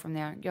just go from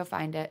there. You'll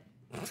find it.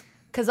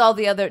 Because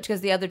the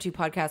other two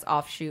podcasts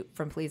offshoot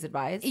from Please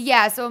Advise.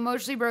 Yeah, so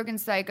Emotionally Broken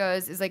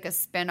Psychos is like a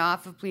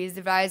spinoff of Please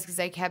Advise, because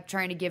I kept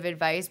trying to give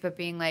advice, but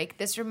being like,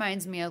 this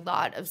reminds me a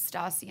lot of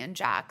Stassi and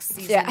Jax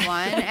season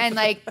 1. And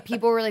like,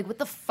 people were like, what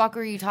the fuck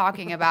are you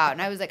talking about?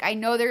 And I was like, I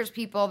know there's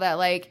people that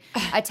like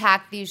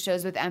attack these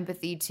shows with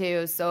empathy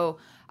too. So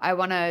I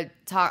want to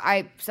talk.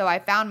 So I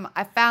found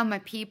my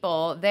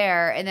people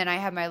there, and then I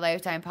have my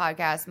Lifetime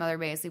podcast, Mother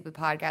May I Sleep With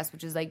podcast,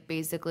 which is like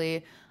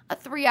basically a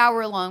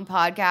 3-hour long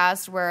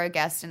podcast where a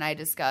guest and I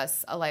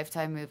discuss a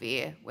Lifetime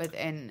movie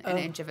within an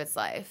inch of its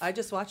life. I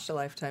just watched a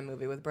Lifetime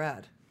movie with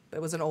Brad. It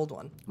was an old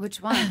one.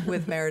 Which one?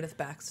 With Meredith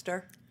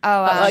Baxter.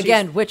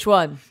 Again, which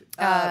one?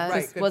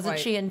 Right. Good Wasn't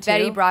point. she in two?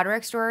 Betty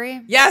Broderick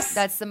story? Yes.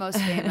 That's the most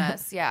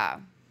famous. Yeah.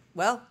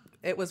 Well,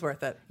 it was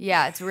worth it.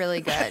 Yeah, it's really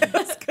good. It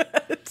was good.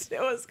 It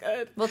was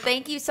good. Well,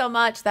 thank you so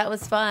much. That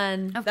was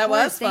fun. Of That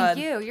course, was fun.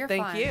 Thank you. You're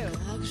Thank fun. you.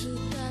 Как же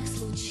так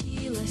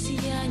случилось,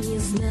 я не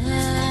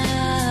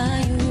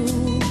знаю.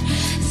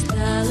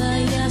 Стала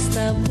я с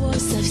тобой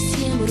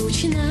совсем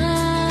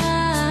ручная.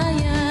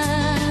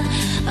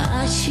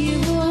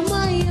 Отчего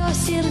мое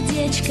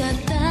сердечко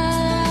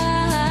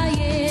тает?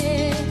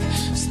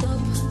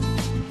 Стоп,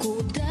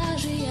 куда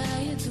же я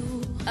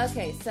иду?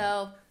 Okay,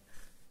 so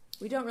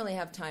we don't really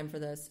have time for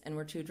this, and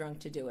we're too drunk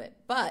to do it.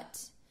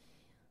 But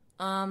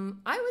I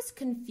was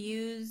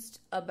confused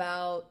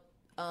about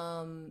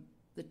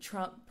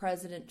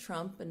President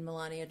Trump and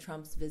Melania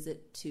Trump's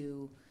visit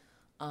to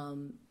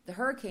the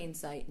hurricane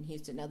site in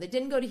Houston. Now, they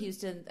didn't go to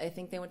Houston. I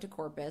think they went to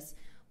Corpus.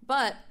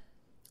 But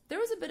there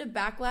was a bit of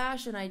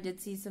backlash, and I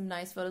did see some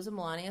nice photos of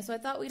Melania. So I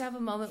thought we'd have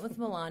a moment with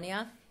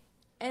Melania.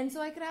 And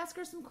so I could ask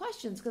her some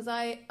questions, because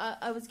I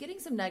was getting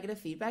some negative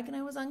feedback, and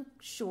I was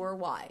unsure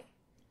why.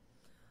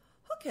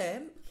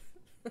 Okay.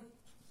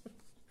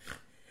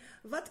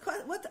 What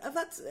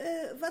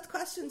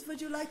questions would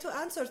you like to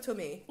answer to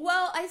me?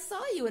 Well, I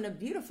saw you in a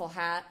beautiful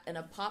hat and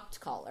a popped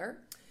collar.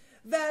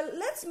 Well,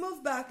 let's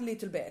move back a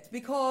little bit,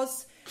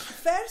 because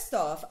first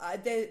off,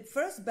 the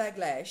first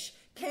backlash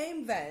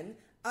came when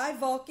I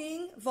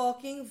walking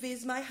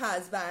with my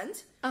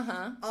husband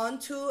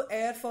onto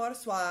Air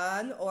Force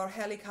One or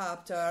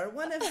helicopter,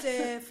 one of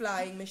the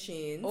flying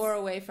machines. Or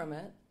away from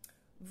it.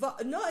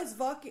 No, it's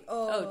walking.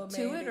 To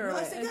maybe. it or no,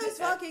 I away? think I was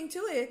walking to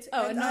it.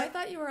 Oh, and no, I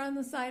thought you were on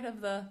the side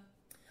of the...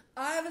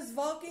 I was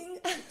walking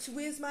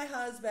with my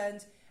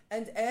husband,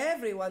 and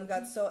everyone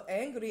got so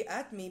angry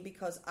at me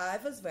because I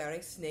was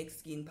wearing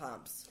snakeskin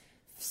pumps.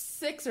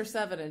 6 or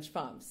 7 inch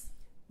pumps.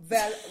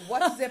 Well,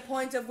 what's the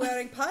point of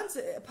wearing pumps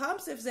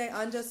if they're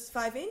under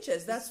 5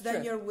 inches? Then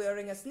true. you're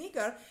wearing a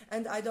sneaker,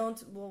 and I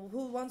don't. Well,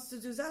 who wants to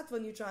do that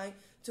when you're trying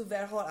to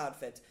wear whole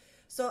outfit?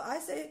 So I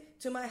say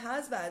to my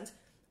husband,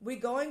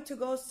 "We're going to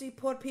go see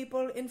poor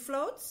people in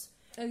floats."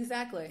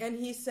 Exactly. And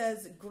he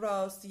says,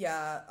 "Gross,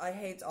 yeah, I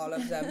hate all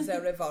of them.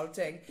 They're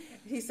revolting."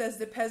 He says,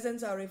 "The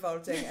peasants are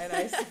revolting." And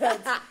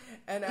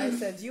I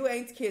said, "You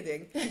ain't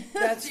kidding.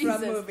 That's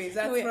from movies.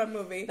 That's from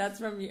movie. That's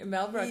from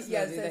Mel Brooks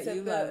Yes, movie that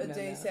you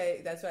they love.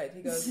 say, that's right.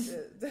 He goes,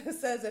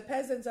 says the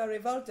peasants are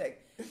revolting.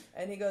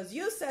 And he goes,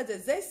 "You said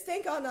it. They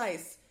stink on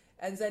ice."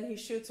 And then he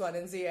shoots one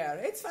in the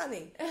air. It's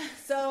funny.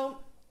 So,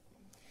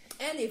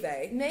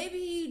 anyway.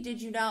 Maybe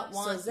did you not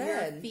want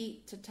your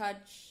feet to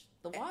touch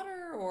the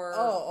water, or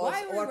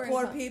why were you wearing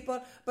poor pumps?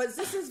 people? But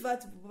this is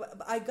what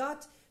I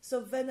got.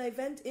 So when I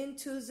went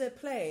into the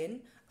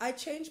plane, I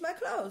changed my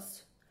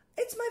clothes.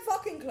 It's my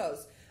walking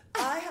clothes.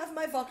 I have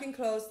my walking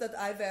clothes that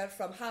I wear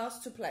from house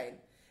to plane,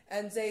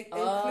 and they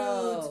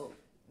include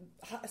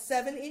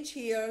 7-inch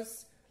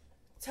heels,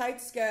 tight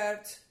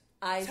skirt,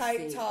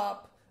 tight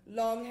top,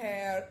 long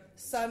hair,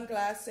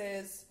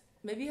 sunglasses.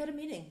 Maybe you had a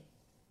meeting.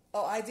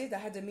 Oh, I did. I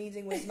had a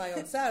meeting with my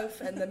own self,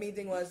 and the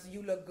meeting was,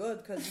 "You look good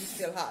because you're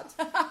still hot."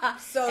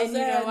 So and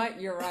then, you know what?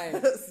 You're right.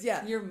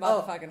 Yeah, You're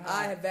motherfucking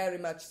hot. I very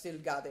much still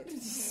got it.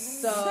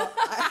 So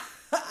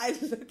I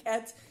look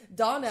at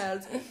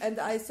Donald, and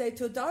I say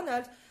to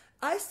Donald,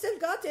 "I still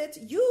got it.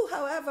 You,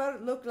 however,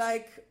 look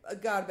like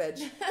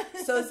garbage."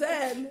 So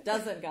then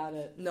doesn't got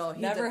it. No,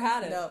 he never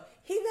had it. No,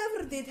 he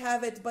never did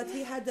have it, but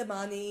he had the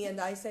money, and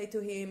I say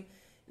to him,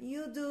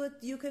 "You do it.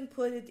 You can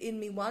put it in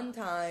me one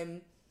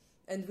time."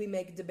 And we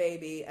make the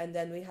baby, and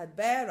then we had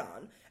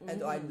Baron,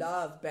 and I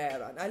love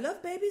Baron. I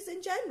love babies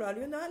in general,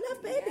 you know. I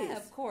love babies. Yeah,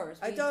 of course.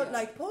 I don't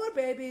like poor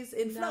babies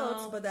in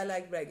floats, but I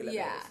like regular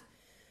babies.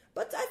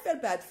 But I feel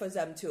bad for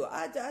them too.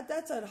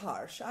 That's not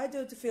harsh. I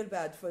do feel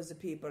bad for the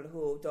people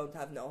who don't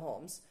have no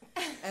homes,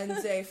 and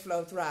they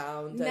float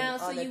around. Now,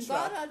 and so on a you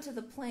truck. got onto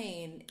the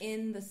plane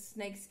in the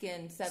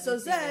snakeskin 17-inch So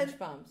then,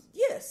 pumps.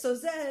 yes. So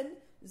then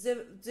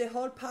the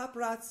whole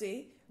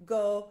paparazzi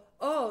go,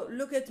 "Oh,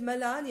 look at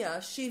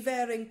Melania. She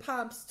wearing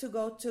pumps to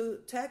go to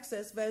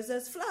Texas where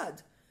there's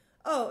flood."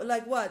 Oh,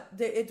 like what?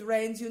 It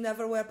rains, you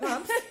never wear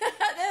pumps?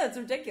 Yeah, it's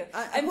ridiculous.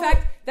 In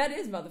fact, that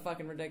is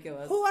motherfucking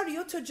ridiculous. Who are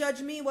you to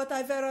judge me what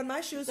I wear on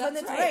my shoes when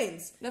it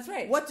rains? That's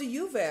right. What do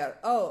you wear?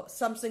 Oh,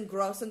 something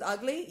gross and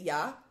ugly?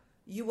 Yeah.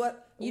 You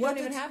what? You what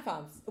don't even have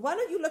pumps. Why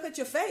don't you look at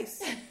your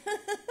face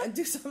and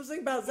do something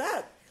about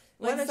that?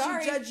 Why don't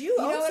sorry, you judge You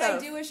know what I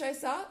also? do wish I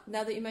saw?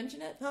 Now that you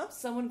mention it,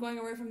 someone going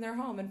away from their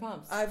home in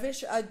pumps. I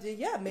wish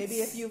yeah, maybe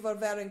if you were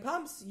wearing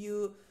pumps,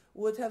 you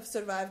would have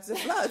survived the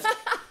flood.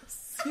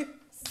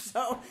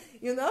 So,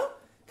 you know,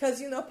 because,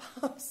 you know,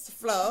 pumps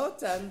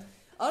float, and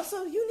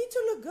also you need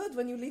to look good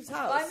when you leave the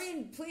house. I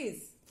mean,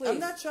 please. I'm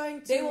not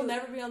trying to... They will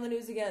never be on the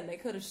news again. They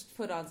could have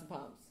put on some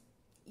pumps.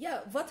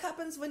 Yeah, what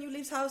happens when you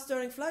leave house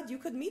during flood? You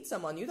could meet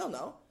someone. You don't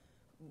know.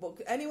 Well,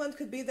 anyone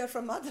could be there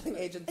from modeling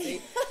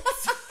agency.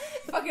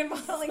 Fucking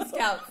modeling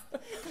scouts.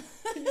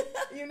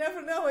 You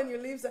never know when you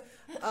leave.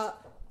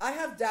 I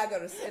have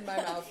daggers in my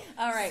mouth.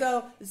 All right.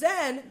 So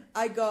then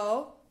I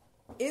go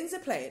in the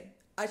plane.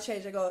 I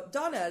change. I go,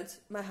 Donald,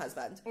 my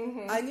husband,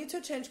 I need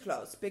to change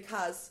clothes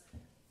because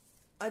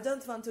I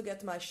don't want to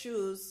get my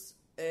shoes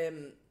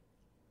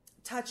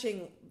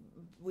touching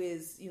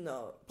with,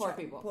 Poor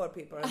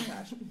people and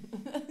trash.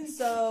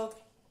 So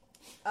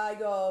I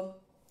go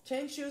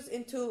change shoes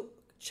into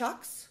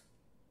Chucks.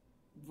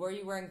 Were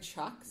you wearing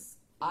Chucks?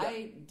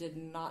 I did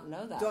not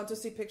know that. Do you want to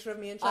see a picture of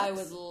me in Chucks? I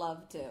would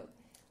love to.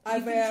 I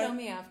You can show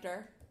me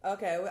after.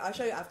 Okay, I'll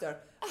show you after.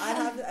 I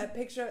have a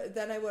picture.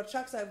 Then I wore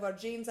Chucks. I wore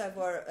jeans. I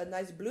wore a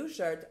nice blue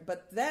shirt.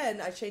 But then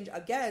I change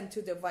again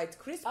to the white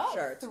crisp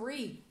shirt.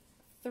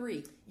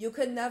 Three. You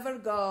can never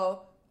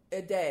go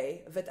a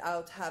day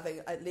without having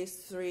at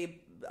least 3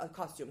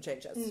 costume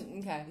changes.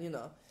 Okay.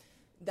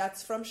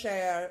 That's from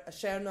Cher.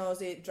 Cher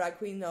knows it. Drag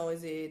queen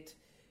knows it.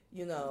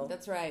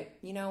 That's right.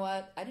 You know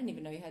what? I didn't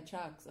even know you had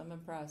Chucks. I'm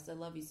impressed. I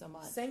love you so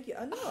much. Thank you.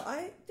 No,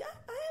 I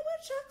wear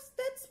Chucks.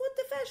 That's what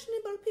the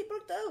fashionable people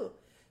do.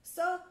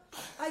 So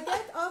I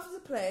get off the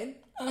plane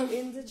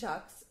in the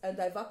Chucks and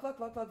I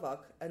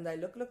walk, and I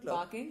look.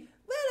 Walking?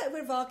 Well,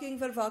 we're walking,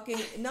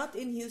 not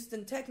in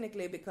Houston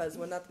technically because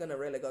we're not going to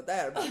really go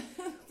there, but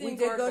we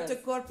did go to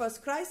Corpus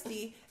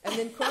Christi, and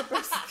in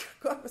Corpus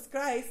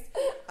Christ,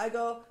 I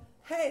go,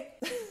 hey,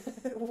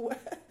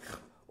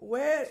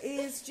 where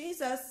is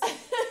Jesus?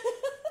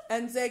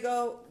 And they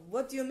go,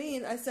 what do you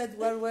mean? I said,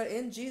 well, we're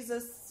in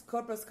Jesus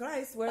Corpus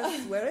Christ.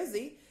 Where is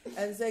he?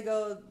 And they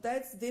go,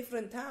 that's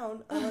different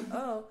town. I went,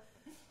 oh,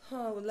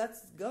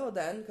 let's go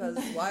then, because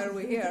why are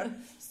we here?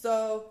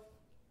 So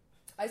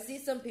I see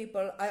some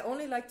people. I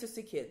only like to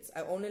see kids.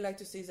 I only like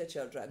to see the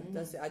children.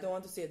 I don't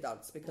want to see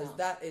adults because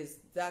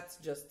that's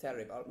just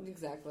terrible.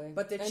 Exactly.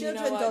 But the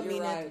children don't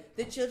mean it.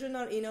 The children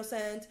are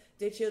innocent.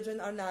 The children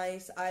are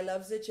nice. I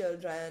love the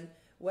children,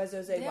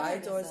 whether they're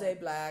white or they're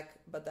black.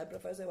 But I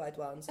prefer the white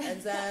ones.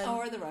 And then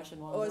or the Russian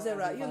ones. Or the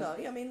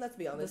let's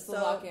be honest. The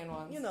Slovakian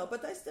ones.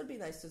 But I still be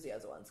nice to the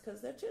other ones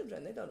because they're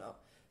children. They don't know.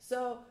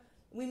 So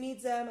we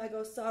meet them. I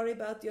go, sorry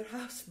about your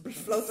house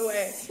float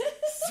away.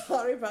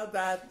 Sorry about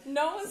that.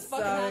 No one's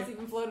fucking house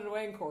even floated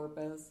away in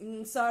Corpus.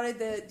 Sorry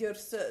that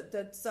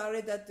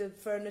the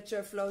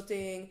furniture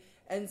floating.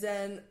 And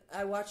then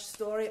I watch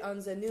story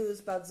on the news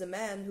about the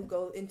man who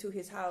go into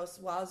his house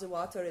while the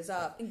water is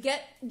up.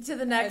 Get to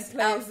the next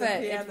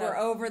outfit. If we're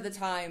over the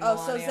time. Oh,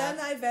 Melania. So then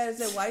I wear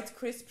the white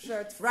crisp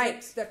shirt,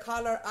 flips the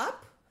collar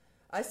up.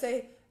 I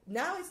say,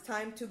 now it's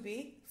time to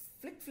be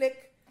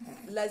flick,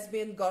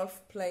 lesbian golf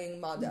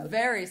playing model.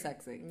 Very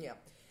sexy. Yeah.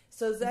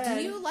 So then,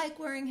 do you like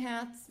wearing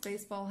hats,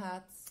 baseball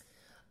hats?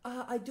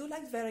 I do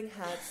like wearing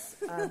hats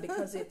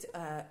because it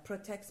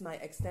protects my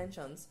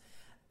extensions.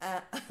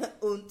 And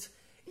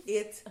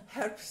it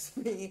helps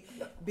me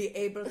be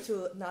able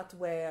to not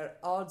wear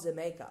all the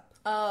makeup.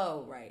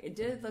 Oh, right. It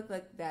did look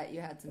like that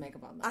you had some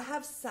makeup on. I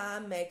have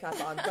some makeup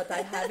on, but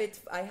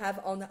I have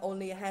on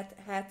only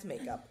hat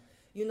makeup.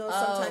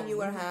 Sometimes you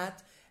wear a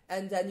hat,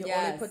 and then you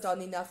only put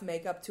on enough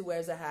makeup to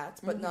wear the hat,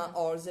 but not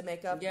all the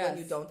makeup when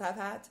you don't have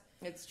hat.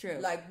 It's true.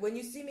 Like, when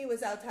you see me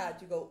without hat,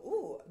 you go,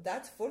 ooh,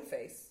 that's full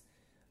face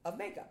of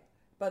makeup.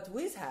 But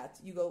with hat,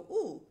 you go,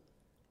 ooh,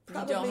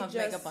 probably you don't have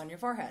makeup on your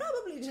forehead.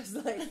 Probably just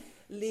like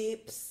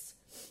lips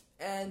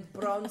and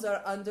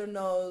bronzer under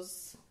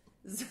nose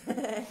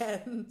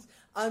and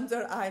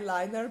under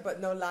eyeliner, but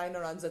no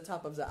liner on the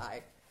top of the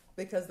eye.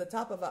 Because the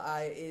top of the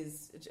eye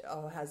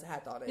has a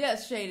hat on it.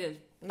 Yes,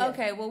 shaded. Yeah.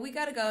 Okay, well, we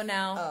got to go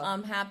now.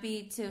 I'm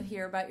happy to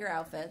hear about your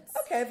outfits.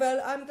 Okay,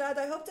 well, I'm glad.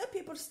 I hope that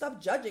people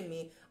stop judging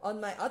me on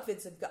my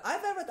outfits. I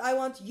wear what I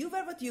want. You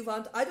wear what you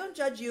want. I don't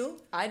judge you.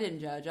 I didn't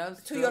judge. I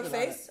was to your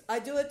face. I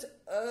do it.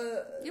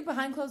 You're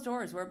behind closed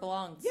doors where it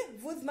belongs. Yeah,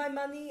 with my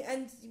money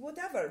and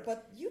whatever.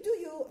 But you do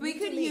you. We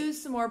could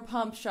use some more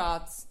pump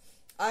shots.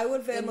 I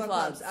will wear more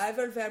pumps. I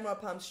will wear more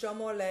pumps. Show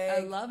more legs.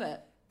 I love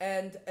it.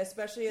 And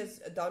especially as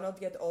Donald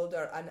get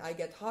older and I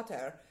get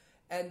hotter,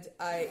 and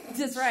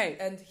that's right.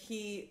 And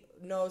he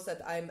knows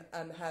that I'm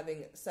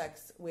having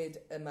sex with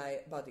my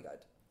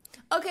bodyguard.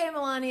 Okay,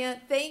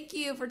 Melania, thank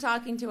you for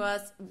talking to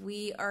us.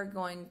 We are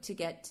going to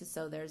get to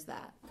So There's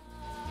That.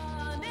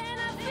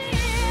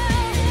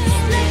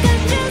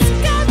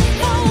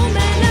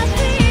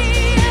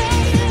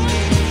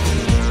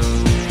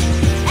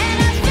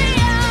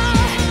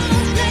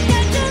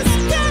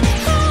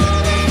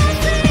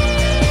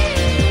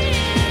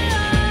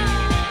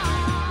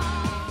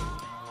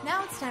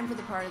 For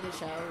the part of the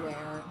show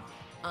where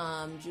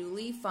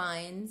Julie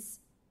finds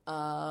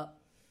a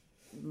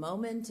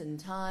moment in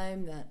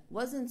time that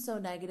wasn't so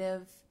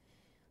negative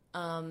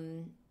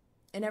in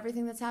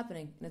everything that's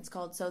happening. And it's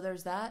called So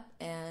There's That,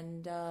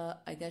 and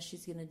I guess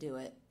she's going to do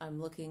it.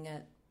 I'm looking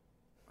at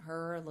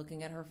her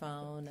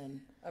phone,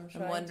 and I'm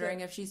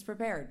wondering if she's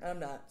prepared. I'm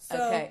not.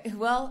 So okay,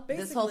 well,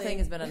 this whole thing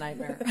has been a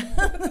nightmare.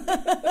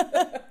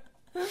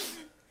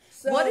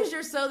 So, What is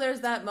your so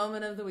there's that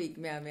moment of the week,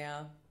 meow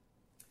meow?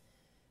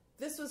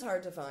 This was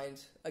hard to find,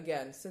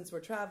 again, since we're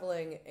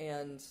traveling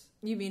and...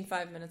 You mean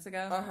 5 minutes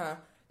ago? Uh-huh.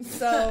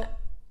 So,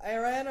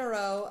 Iran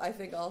Aro, I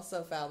think,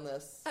 also found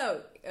this.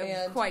 Oh, I'm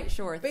And quite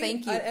sure.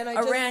 Thank you. and I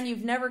Iran,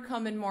 you've never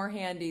come in more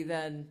handy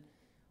than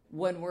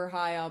when we're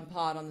high on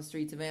pot on the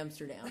streets of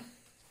Amsterdam.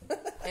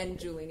 And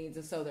Julie needs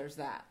a so there's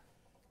that.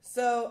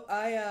 So,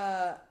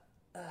 God,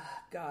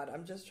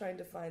 I'm just trying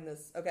to find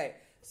this. Okay,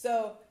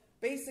 so,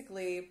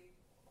 basically,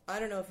 I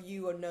don't know if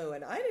you know,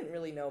 and I didn't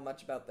really know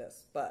much about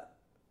this, but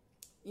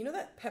you know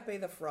that Pepe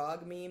the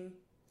Frog meme?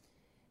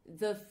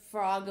 The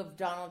frog of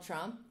Donald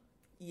Trump?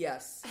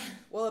 Yes.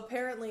 Well,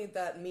 apparently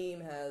that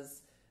meme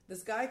has...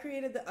 This guy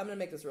created the... I'm going to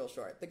make this real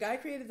short. The guy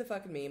created the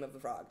fucking meme of the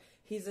frog.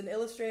 He's an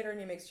illustrator and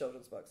he makes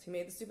children's books. He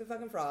made the stupid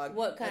fucking frog.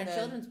 What kind of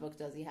children's book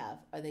does he have?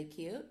 Are they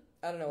cute?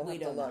 I don't know. We'll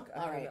have to look.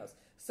 All right. Who knows?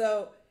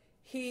 So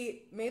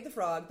he made the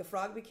frog. The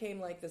frog became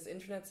like this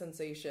internet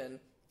sensation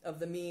of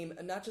the meme,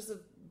 and not just of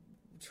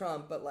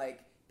Trump, but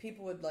like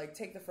people would like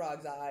take the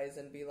frog's eyes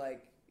and be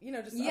like, you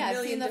know, just Yeah, a I've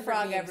million seen the different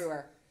frog memes.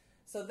 everywhere.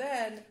 So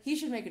then He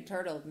should make a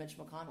turtle of Mitch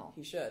McConnell.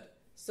 he should.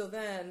 So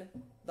then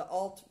the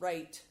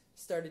alt-right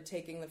started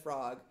taking the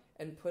frog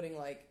and putting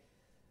like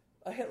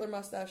a Hitler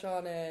mustache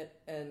on it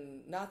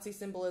and Nazi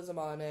symbolism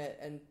on it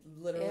and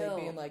literally Ew.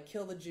 being like,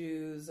 kill the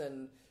Jews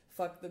and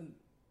fuck the,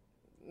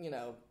 you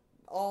know,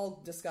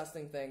 all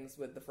disgusting things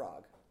with the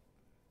frog.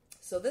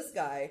 So this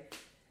guy,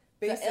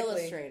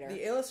 basically,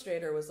 the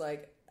illustrator was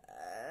like,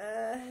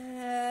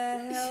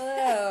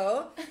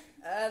 hello,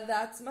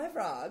 that's my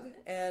frog,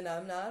 and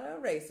I'm not a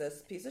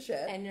racist piece of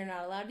shit. And you're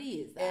not allowed to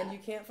use that. And you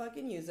can't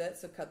fucking use it,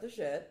 so cut the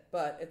shit.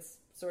 But it's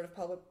sort of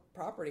public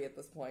property at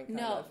this point. Kind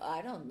of.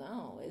 I don't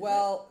know.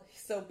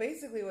 So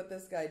basically what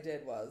this guy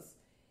did was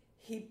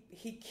he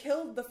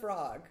killed the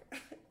frog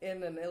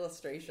in an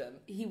illustration.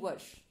 He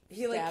what?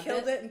 He like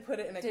killed it and put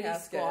it in a casket. Did he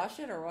squash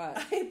it or what?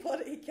 He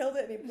killed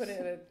it and he put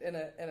it in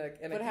a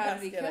But casket. how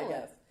did he kill I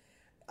guess. it?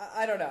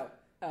 I don't know.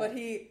 Oh. But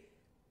he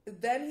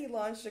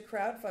launched a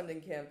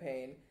crowdfunding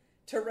campaign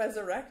to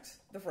resurrect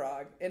the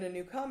frog in a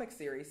new comic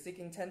series,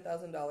 seeking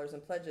 $10,000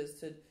 in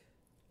pledges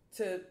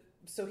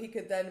so he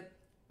could then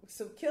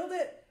killed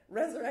it,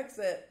 resurrects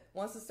it,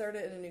 wants to start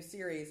it in a new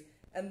series,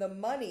 and the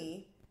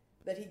money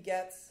that he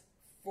gets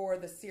for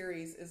the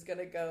series is going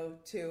to go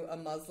to a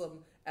Muslim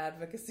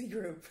advocacy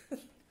group.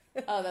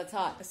 Oh, that's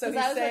hot. So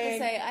Because I was about to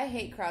saying- say, I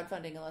hate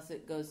crowdfunding unless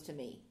it goes to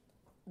me.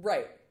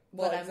 Right.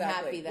 Well, But I'm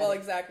exactly. happy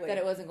exactly. that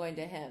it wasn't going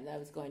to him. That it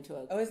was going to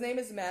a... Oh, his name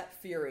is Matt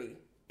Fury,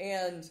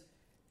 and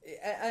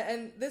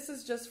this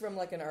is just from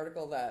like an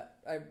article that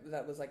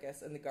was, I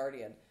guess, in the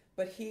Guardian.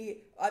 But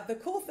the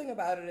cool thing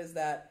about it is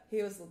that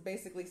he was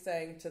basically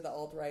saying to the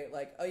alt-right,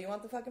 like, oh, you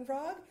want the fucking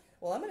frog?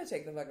 Well, I'm going to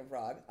take the fucking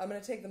frog. I'm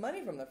going to take the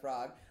money from the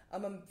frog.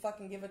 I'm going to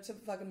fucking give it to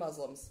fucking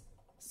Muslims.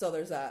 So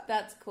there's that.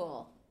 That's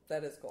cool.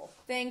 That is cool.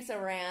 Thanks,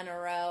 Iran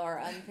Aro, our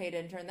unpaid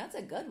intern. That's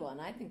a good one.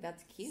 I think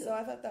that's cute. So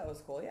I thought that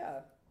was cool, yeah.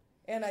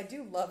 And I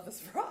do love this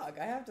frog,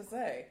 I have to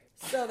say.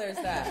 So there's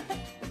that.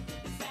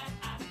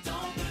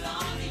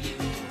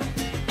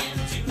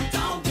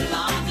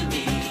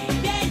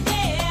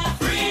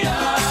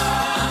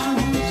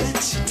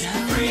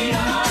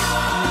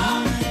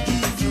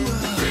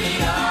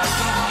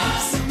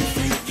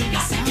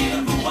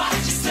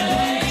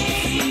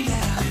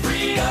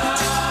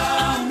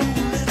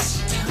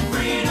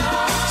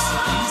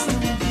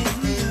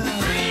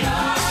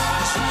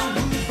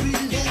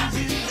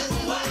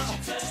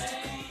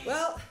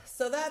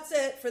 So that's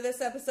it for this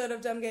episode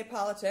of Dumb Gay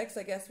Politics.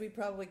 I guess we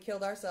probably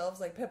killed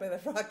ourselves like Pepe the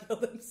Frog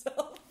killed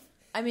himself.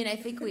 I mean, I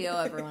think we owe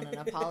everyone an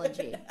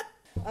apology.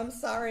 I'm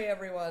sorry,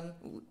 everyone.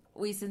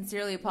 We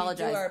sincerely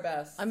apologize. We do our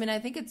best. I mean, I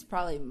think it's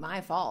probably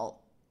my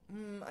fault.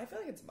 I feel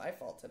like it's my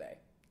fault today.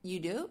 You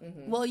do?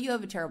 Mm-hmm. Well, you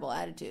have a terrible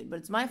attitude, but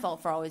it's my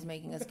fault for always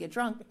making us get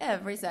drunk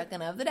every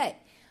second of the day.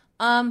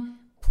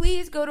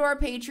 Please go to our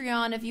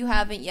Patreon if you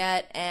haven't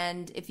yet,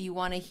 and if you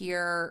want to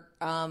hear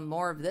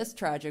more of this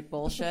tragic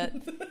bullshit,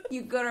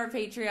 you go to our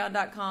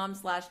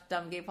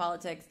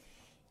patreon.com/dumbgaypolitics,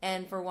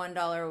 and for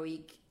 $1 a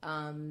week,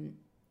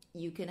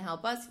 you can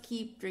help us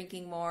keep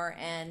drinking more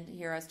and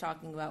hear us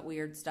talking about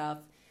weird stuff.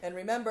 And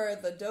remember,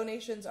 the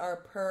donations are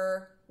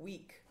per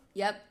week.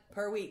 Yep.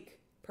 Per week.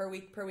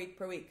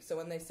 So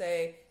when they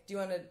say, do you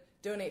want to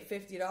donate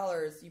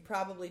 $50, you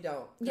probably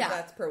don't. Yeah.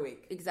 That's per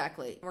week.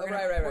 Exactly. We're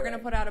Right. gonna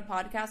put out a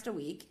podcast a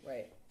week.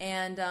 Right.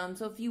 And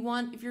so if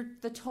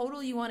the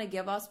total you want to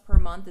give us per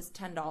month is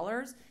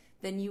 $10,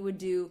 then you would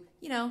do,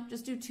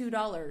 just do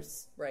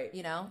 $2. Right.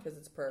 Because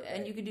it's per.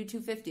 And right. you could do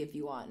 $2.50 if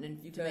you want,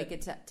 and You to make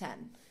could. it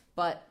 10.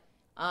 But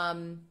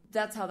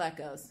that's how that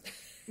goes.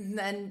 And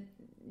then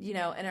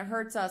and it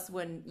hurts us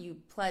when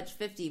you pledge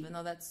 $50, even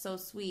though that's so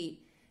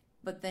sweet.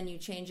 But then you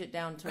change it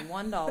down to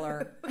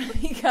 $1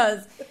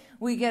 because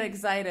we get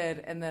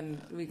excited and then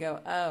we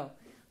go, oh.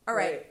 All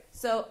right.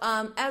 So,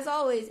 as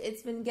always,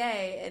 it's been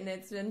gay and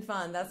it's been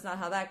fun. That's not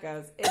how that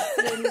goes.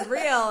 It's been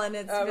real and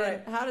it's been...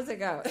 Right. How does it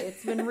go?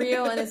 It's been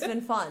real and it's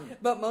been fun.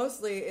 But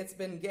mostly it's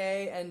been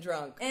gay and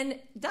drunk. And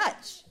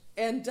Dutch.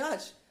 Guten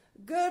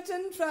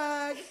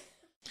Tag.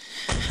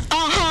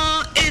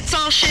 It's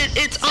all shit,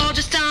 it's all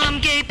just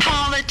gay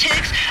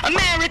politics.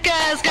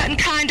 America's gotten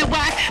kinda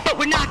whack, but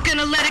we're not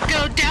gonna let it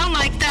go down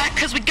like that,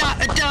 cause we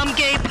got a dumb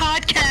gay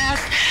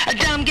podcast, a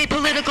dumb gay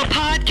political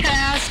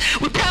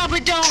podcast. We probably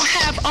don't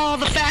have all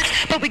the facts,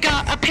 but we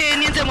got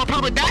opinions and we'll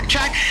probably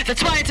backtrack.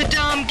 That's why it's a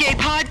dumb gay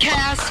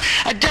podcast,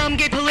 a dumb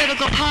gay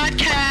political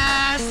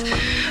podcast.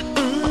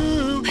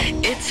 Ooh,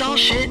 it's all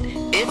shit,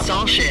 it's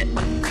all shit.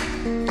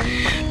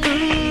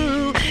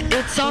 Ooh,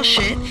 it's all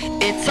shit,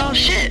 it's all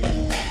shit.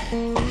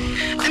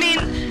 I mean,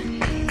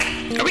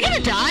 are we gonna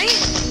die?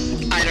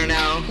 I don't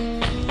know.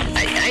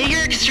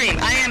 You're extreme.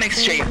 I am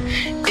extreme.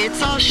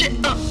 It's all shit.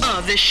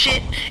 This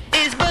shit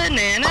is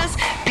bananas.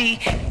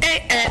 B-A-N-A-N-A-S.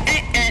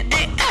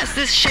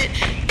 This shit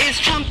is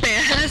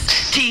Trumpanas.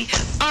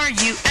 T-R-U-M-P-A-N-A-N-A-S.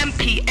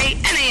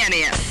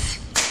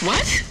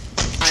 What?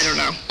 I don't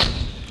know.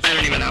 I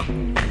don't even know.